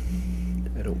I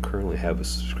don't currently have a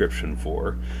subscription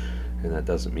for, and that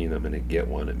doesn't mean I'm going to get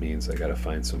one. It means I got to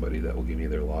find somebody that will give me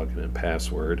their login and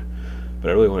password. But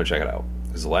I really want to check it out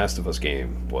because the Last of Us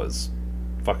game was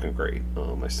fucking great.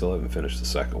 I still haven't finished the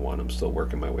second one. I'm still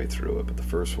working my way through it, but the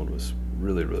first one was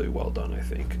really, really well done, I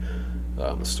think.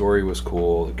 The story was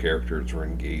cool. The characters were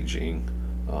engaging.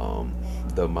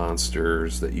 The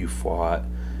monsters that you fought,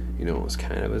 it was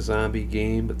kind of a zombie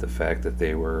game, but the fact that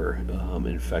they were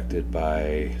infected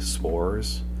by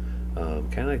spores,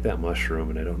 kind of like that mushroom,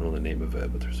 and I don't know the name of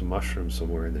it, but there's a mushroom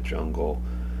somewhere in the jungle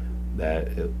that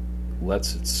it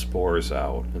lets its spores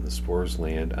out, and the spores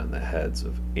land on the heads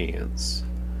of ants.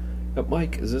 But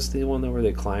Mike, is this the one where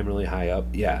they climb really high up?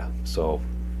 Yeah, so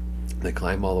they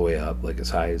climb all the way up, like as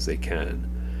high as they can,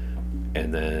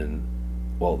 and then,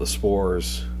 well, the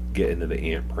spores get into the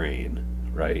ant brain,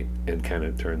 right, and kind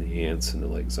of turn the ants into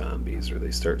like zombies, or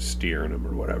they start steering them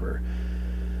or whatever,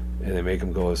 and they make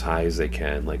them go as high as they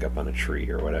can, like up on a tree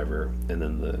or whatever, and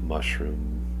then the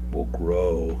mushroom will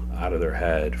grow out of their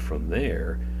head from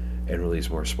there and release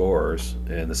more spores,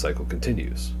 and the cycle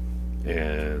continues.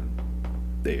 And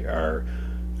they are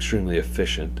extremely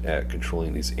efficient at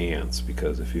controlling these ants,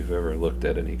 because if you've ever looked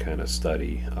at any kind of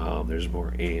study, there's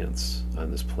more ants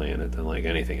on this planet than like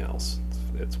anything else.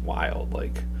 It's wild.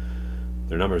 Like,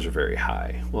 their numbers are very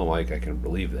high. Well, like, I can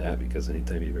believe that, because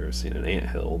anytime you've ever seen an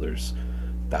anthill, there's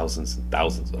thousands and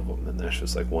thousands of them, and that's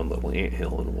just like one little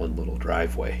anthill and one little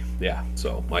driveway. Yeah,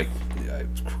 so Mike, yeah,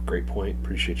 great point.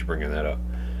 Appreciate you bringing that up.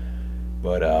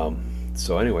 But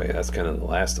so anyway, that's kind of The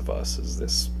Last of Us.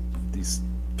 Is these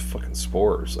fucking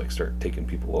spores like start taking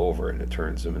people over, and it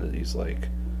turns them into these like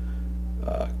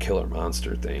killer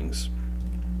monster things.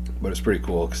 But it's pretty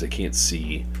cool because they can't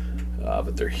see,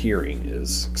 but their hearing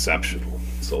is exceptional.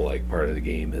 So like part of the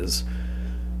game is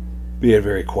being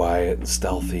very quiet and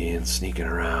stealthy and sneaking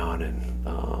around, and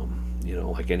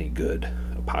like any good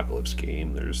apocalypse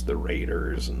game, there's the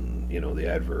raiders and the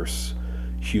adverse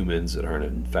humans that aren't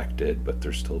infected, but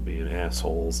they're still being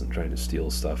assholes and trying to steal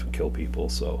stuff and kill people.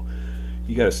 So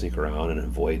you got to sneak around and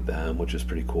avoid them, which is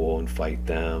pretty cool, and fight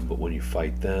them. But when you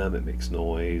fight them, it makes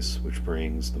noise, which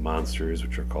brings the monsters,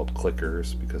 which are called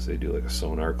clickers, because they do like a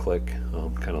sonar click,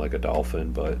 kind of like a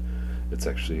dolphin, but it's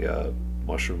actually a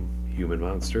mushroom human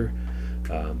monster.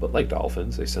 But like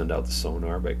dolphins, they send out the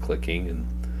sonar by clicking, and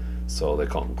so they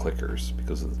call them clickers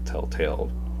because of the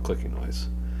telltale clicking noise.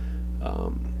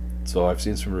 So I've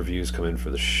seen some reviews come in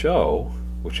for the show,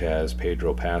 which has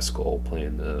Pedro Pascal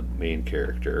playing the main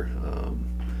character.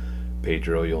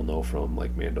 Pedro, you'll know from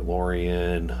like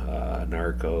Mandalorian,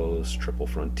 Narcos, Triple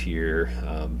Frontier.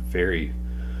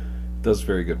 Does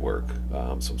very good work.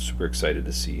 So I'm super excited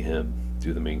to see him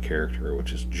do the main character,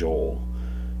 which is Joel.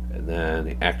 And then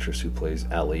the actress who plays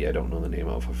Ellie, I don't know the name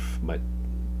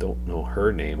don't know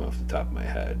her name off the top of my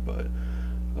head, but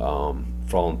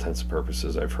for all intents and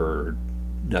purposes, I've heard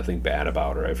nothing bad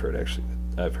about her. I've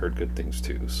heard good things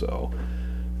too. So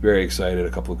very excited. A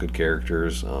couple of good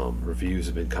characters. Reviews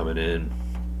have been coming in,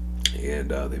 and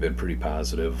they've been pretty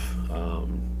positive.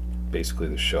 Basically,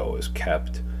 the show has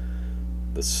kept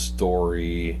the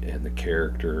story and the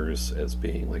characters as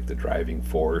being like the driving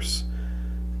force.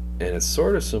 And it's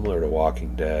sort of similar to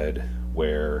Walking Dead,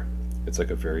 where it's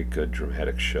like a very good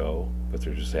dramatic show, but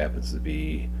there just happens to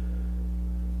be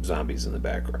zombies in the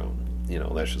background.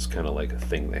 That's just kind of like a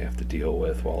thing they have to deal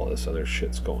with while all this other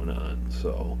shit's going on.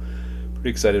 So, pretty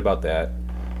excited about that.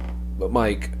 But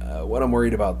Mike, what I'm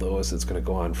worried about though is it's going to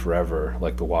go on forever,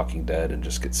 like The Walking Dead, and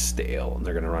just get stale, and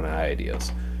they're going to run out of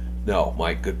ideas. No,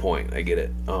 Mike, good point. I get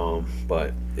it.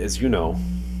 But as you know,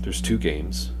 there's 2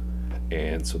 games.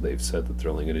 And so they've said that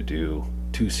they're only going to do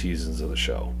 2 seasons of the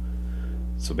show.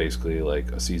 So basically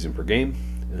like a season per game,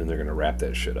 and then they're going to wrap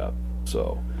that shit up.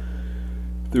 So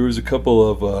there was a couple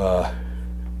of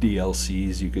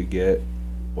DLCs you could get.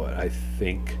 I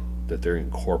think that they're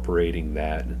incorporating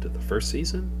that into the first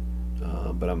season.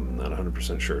 But I'm not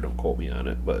 100% sure. Don't quote me on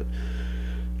it. But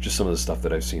just some of the stuff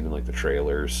that I've seen in like the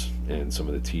trailers and some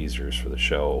of the teasers for the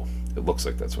show, it looks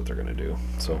like that's what they're going to do.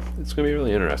 So it's going to be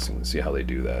really interesting to see how they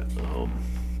do that.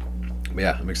 But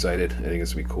yeah, I'm excited. I think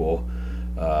it's going to be cool.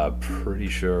 Pretty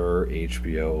sure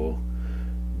HBO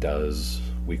does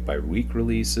week by week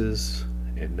releases,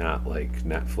 and not like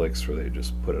Netflix where they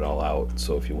just put it all out.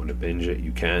 So if you want to binge it,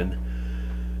 you can.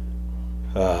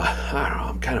 I don't know.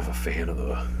 I'm kind of a fan of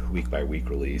the week by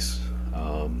week release.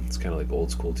 It's kind of like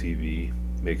old school TV.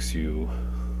 Makes you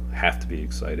have to be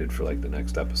excited for like the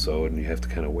next episode, and you have to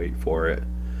kind of wait for it.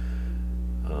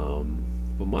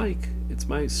 But Mike, it's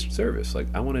my service. Like,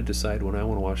 I want to decide when I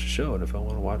want to watch the show, and if I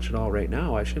want to watch it all right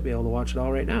now, I should be able to watch it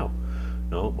all right now.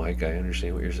 No, Mike, I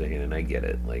understand what you're saying, and I get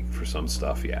it. Like, for some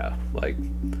stuff, yeah. Like,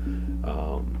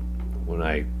 when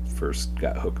I first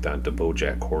got hooked onto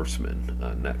BoJack Horseman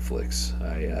on Netflix,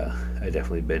 I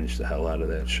definitely binged the hell out of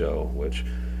that show. Which,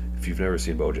 if you've never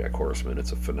seen BoJack Horseman,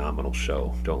 it's a phenomenal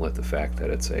show. Don't let the fact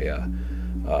that it's a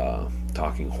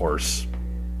talking horse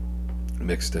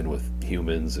mixed in with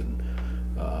humans and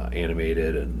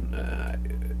animated, and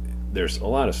there's a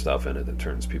lot of stuff in it that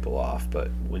turns people off. But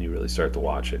when you really start to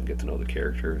watch it and get to know the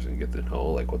characters and get to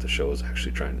know like what the show is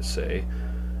actually trying to say,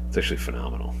 it's actually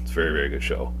phenomenal. It's a very, very good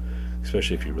show,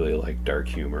 especially if you really like dark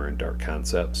humor and dark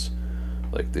concepts.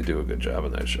 Like, they do a good job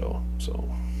in that show.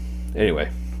 So anyway,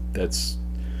 that's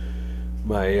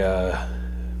my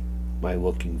my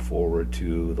looking forward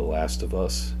to The Last of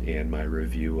Us and my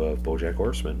review of BoJack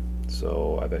Horseman.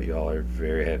 So I bet you all are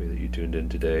very happy that you tuned in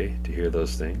today to hear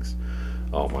those things.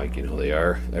 Oh, Mike, you know they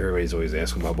are. Everybody's always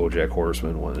asking about BoJack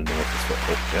Horseman, wanting to know if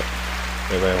it's yep.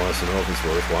 Everybody wants to know if it's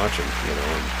worth watching, you know,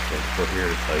 and we're here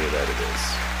to tell you that it is.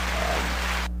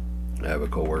 I have a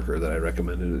coworker that I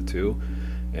recommended it to,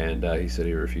 and he said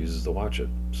he refuses to watch it.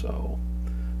 So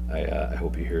I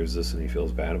hope he hears this and he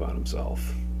feels bad about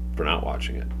himself for not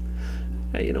watching it.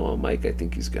 Hey, you know what, Mike? I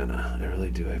think he's gonna. I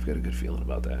really do. I've got a good feeling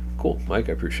about that. Cool, Mike.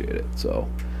 I appreciate it. So,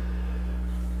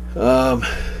 but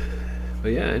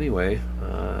yeah. Anyway,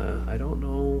 I don't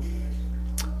know.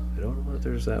 I don't know if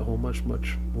there's that whole much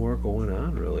more going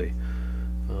on really.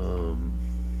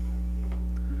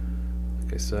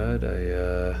 Like I said,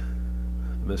 I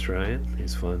miss Ryan.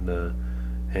 He's fun to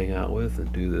hang out with and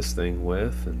do this thing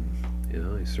with, and you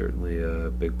know, he's certainly a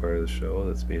big part of the show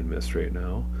that's being missed right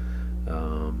now.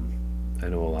 I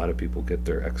know a lot of people get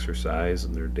their exercise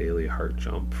and their daily heart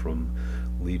jump from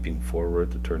leaping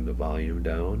forward to turn the volume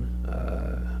down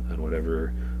on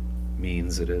whatever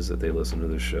means it is that they listen to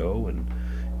the show, and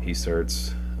he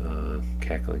starts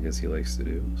cackling as he likes to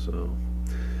do. So,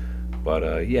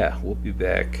 but yeah, we'll be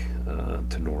back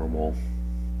to normal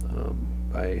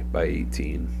by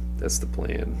 18. That's the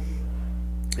plan.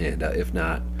 And if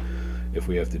not, if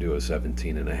we have to do a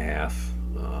 17 and a half,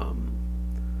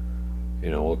 you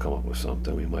know, we'll come up with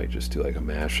something. We might just do like a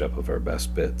mashup of our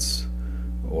best bits,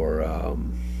 or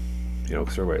you know,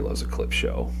 because everybody loves a clip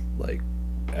show. Like,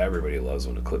 everybody loves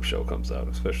when a clip show comes out,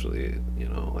 especially, you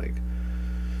know, like,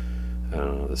 I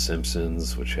don't know, The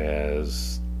Simpsons, which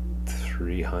has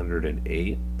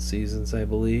 308 seasons, I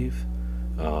believe.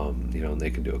 You know, and they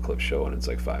can do a clip show and it's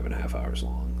like 5.5 hours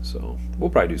long. So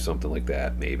we'll probably do something like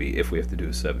that, maybe, if we have to do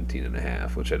a 17 and a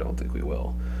half, which I don't think we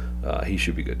will. He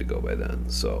should be good to go by then.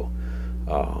 So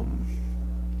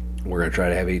we're going to try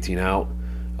to have 18 out.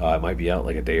 It might be out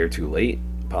like a day or two late.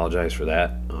 Apologize for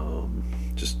that.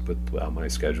 Just with how my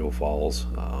schedule falls.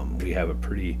 We have a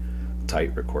pretty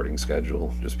tight recording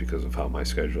schedule just because of how my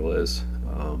schedule is.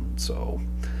 So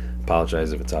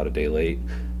apologize if it's out a day late.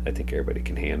 I think everybody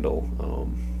can handle.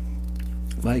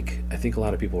 Like, I think a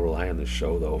lot of people rely on this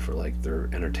show though for like their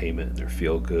entertainment and their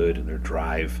feel good and their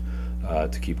drive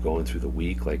to keep going through the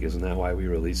week. Like, isn't that why we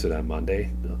release it on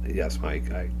Monday? Yes,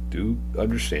 Mike, I do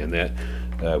understand that.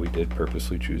 We did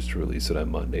purposely choose to release it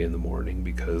on Monday in the morning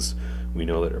because we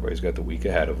know that everybody's got the week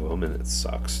ahead of them, and it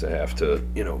sucks to have to,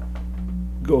 you know,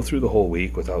 go through the whole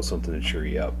week without something to cheer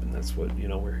you up. And that's what, you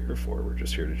know, we're here for. We're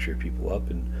just here to cheer people up,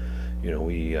 and you know,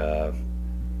 we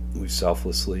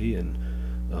selflessly and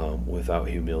without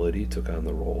humility took on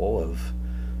the role of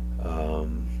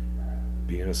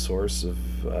being a source of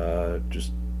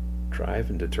just drive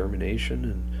and determination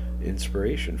and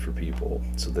inspiration for people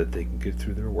so that they can get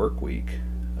through their work week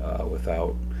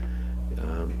without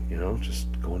you know, just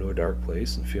going to a dark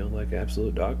place and feeling like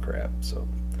absolute dog crap. So,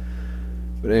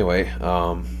 but anyway,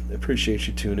 I appreciate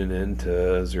you tuning in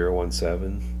to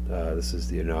 017. This is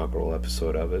the inaugural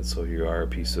episode of it, so you are a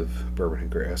piece of Bourbon and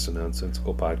Grass and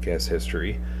nonsensical podcast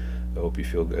history. I hope you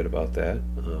feel good about that.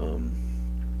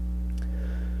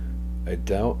 I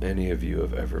doubt any of you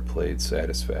have ever played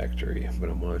Satisfactory, but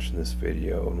I'm watching this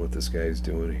video and what this guy's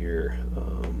doing here.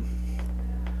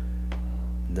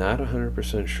 Not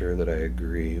 100% sure that I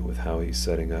agree with how he's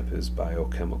setting up his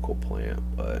biochemical plant,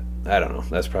 but I don't know.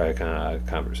 That's probably a kind of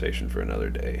conversation for another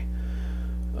day.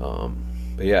 But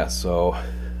yeah, so I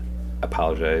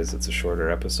apologize. It's a shorter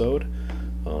episode.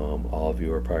 All of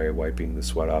you are probably wiping the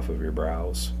sweat off of your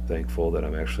brows, thankful that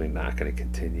I'm actually not going to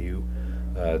continue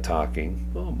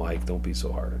talking. Oh, Mike, don't be so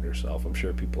hard on yourself. I'm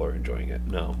sure people are enjoying it.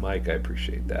 No, Mike, I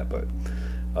appreciate that, but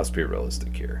let's be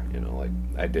realistic here. Like,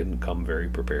 I didn't come very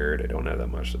prepared. I don't have that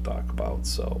much to talk about,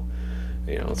 so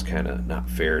it's kind of not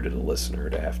fair to the listener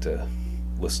to have to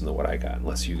listen to what I got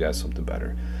unless you got something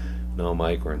better. No,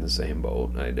 Mike, we're in the same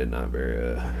boat. I did not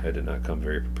come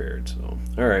very prepared. So,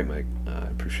 all right, Mike, I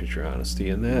appreciate your honesty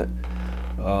in that.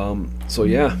 So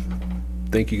yeah,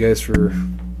 thank you guys for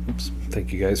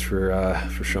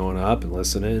showing up and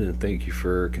listening, and thank you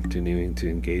for continuing to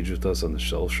engage with us on the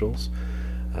socials.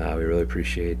 We really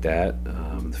appreciate that.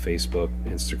 The Facebook,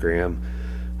 Instagram,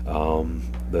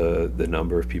 the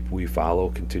number of people we follow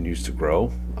continues to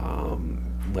grow.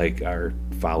 Like our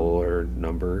follower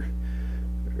number,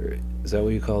 is that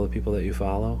what you call the people that you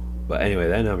follow? But anyway,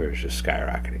 that number is just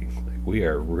skyrocketing. Like, we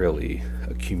are really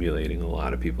accumulating a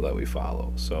lot of people that we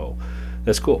follow. So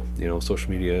that's cool.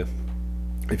 Social media,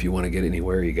 if you want to get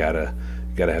anywhere, you gotta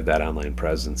have that online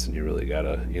presence, and you really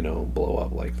gotta blow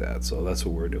up like that. So that's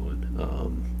what we're doing.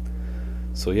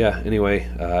 So yeah, anyway,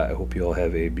 I hope you all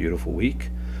have a beautiful week.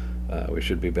 We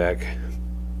should be back.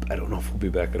 I don't know if we'll be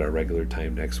back at our regular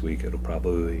time next week. It'll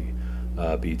probably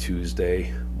be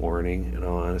Tuesday morning, in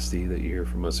all honesty, that you hear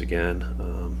from us again.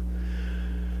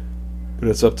 But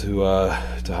it's up to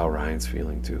how Ryan's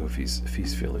feeling too. If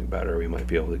he's feeling better, we might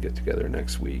be able to get together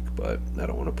next week. But I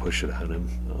don't want to push it on him.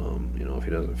 If he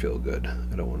doesn't feel good,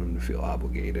 I don't want him to feel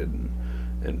obligated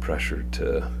and pressured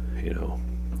to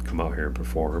come out here and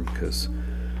perform, because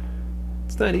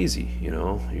it's not easy.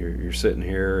 You're sitting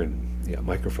here and you got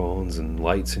microphones and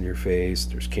lights in your face.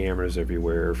 There's cameras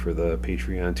everywhere for the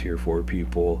Patreon tier 4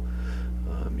 people.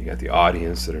 You got the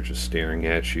audience that are just staring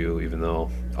at you, even though,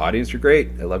 audience, you're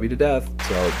great. I love you to death.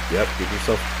 So, yep, give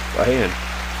yourself a hand.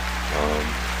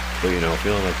 But,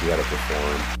 feeling like you got to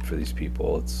perform for these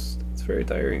people, it's very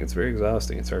tiring. It's very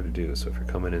exhausting. It's hard to do. So if you're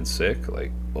coming in sick,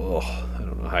 like, I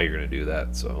don't know how you're going to do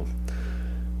that. So,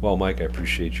 well, Mike, I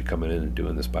appreciate you coming in and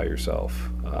doing this by yourself.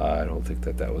 I don't think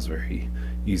that was very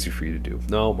easy for you to do.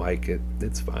 No, Mike,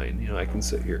 it's fine. I can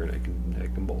sit here and I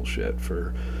can bullshit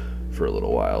for a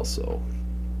little while. So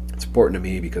it's important to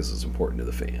me because it's important to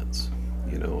the fans.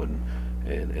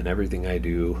 And everything I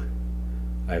do,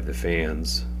 I have the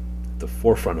fans at the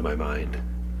forefront of my mind,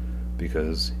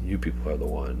 because you people are the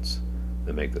ones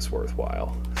that make this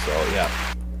worthwhile. So yeah,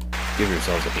 give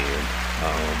yourselves a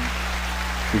hand.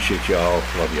 Appreciate y'all.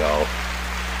 Love y'all.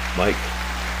 Mike,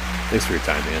 thanks for your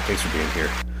time, man. Thanks for being here.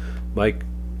 Mike,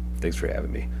 thanks for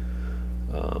having me.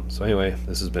 So anyway,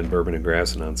 this has been Bourbon and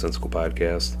Grass, a nonsensical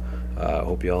podcast.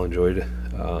 Hope you all enjoyed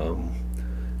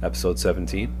episode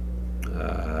 17.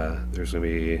 There's going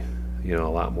to be, a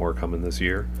lot more coming this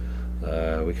year.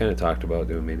 We kind of talked about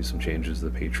doing maybe some changes to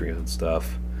the Patreon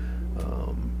stuff,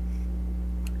 for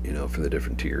the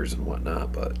different tiers and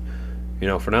whatnot. But,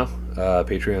 for now,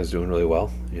 Patreon is doing really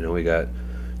well. We got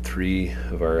 3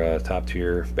 of our top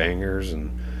tier bangers,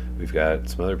 and we've got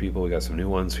some other people. We got some new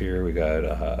ones here. We got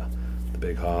the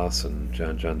Big Hoss and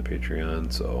John the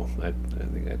Patreon. So I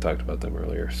think I talked about them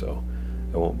earlier, so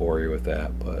I won't bore you with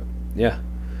that. But yeah,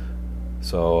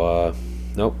 so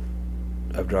nope,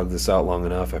 I've dragged this out long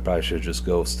enough. I probably should have just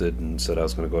ghosted and said I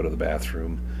was going to go to the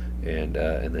bathroom and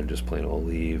then just plain old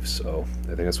leave. So I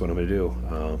think that's what I'm going to do.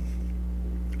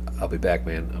 I'll be back,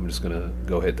 man. I'm just going to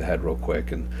go hit the head real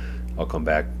quick, and I'll come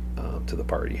back to the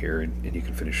party here, and you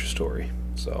can finish your story.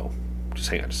 So just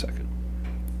hang on a second.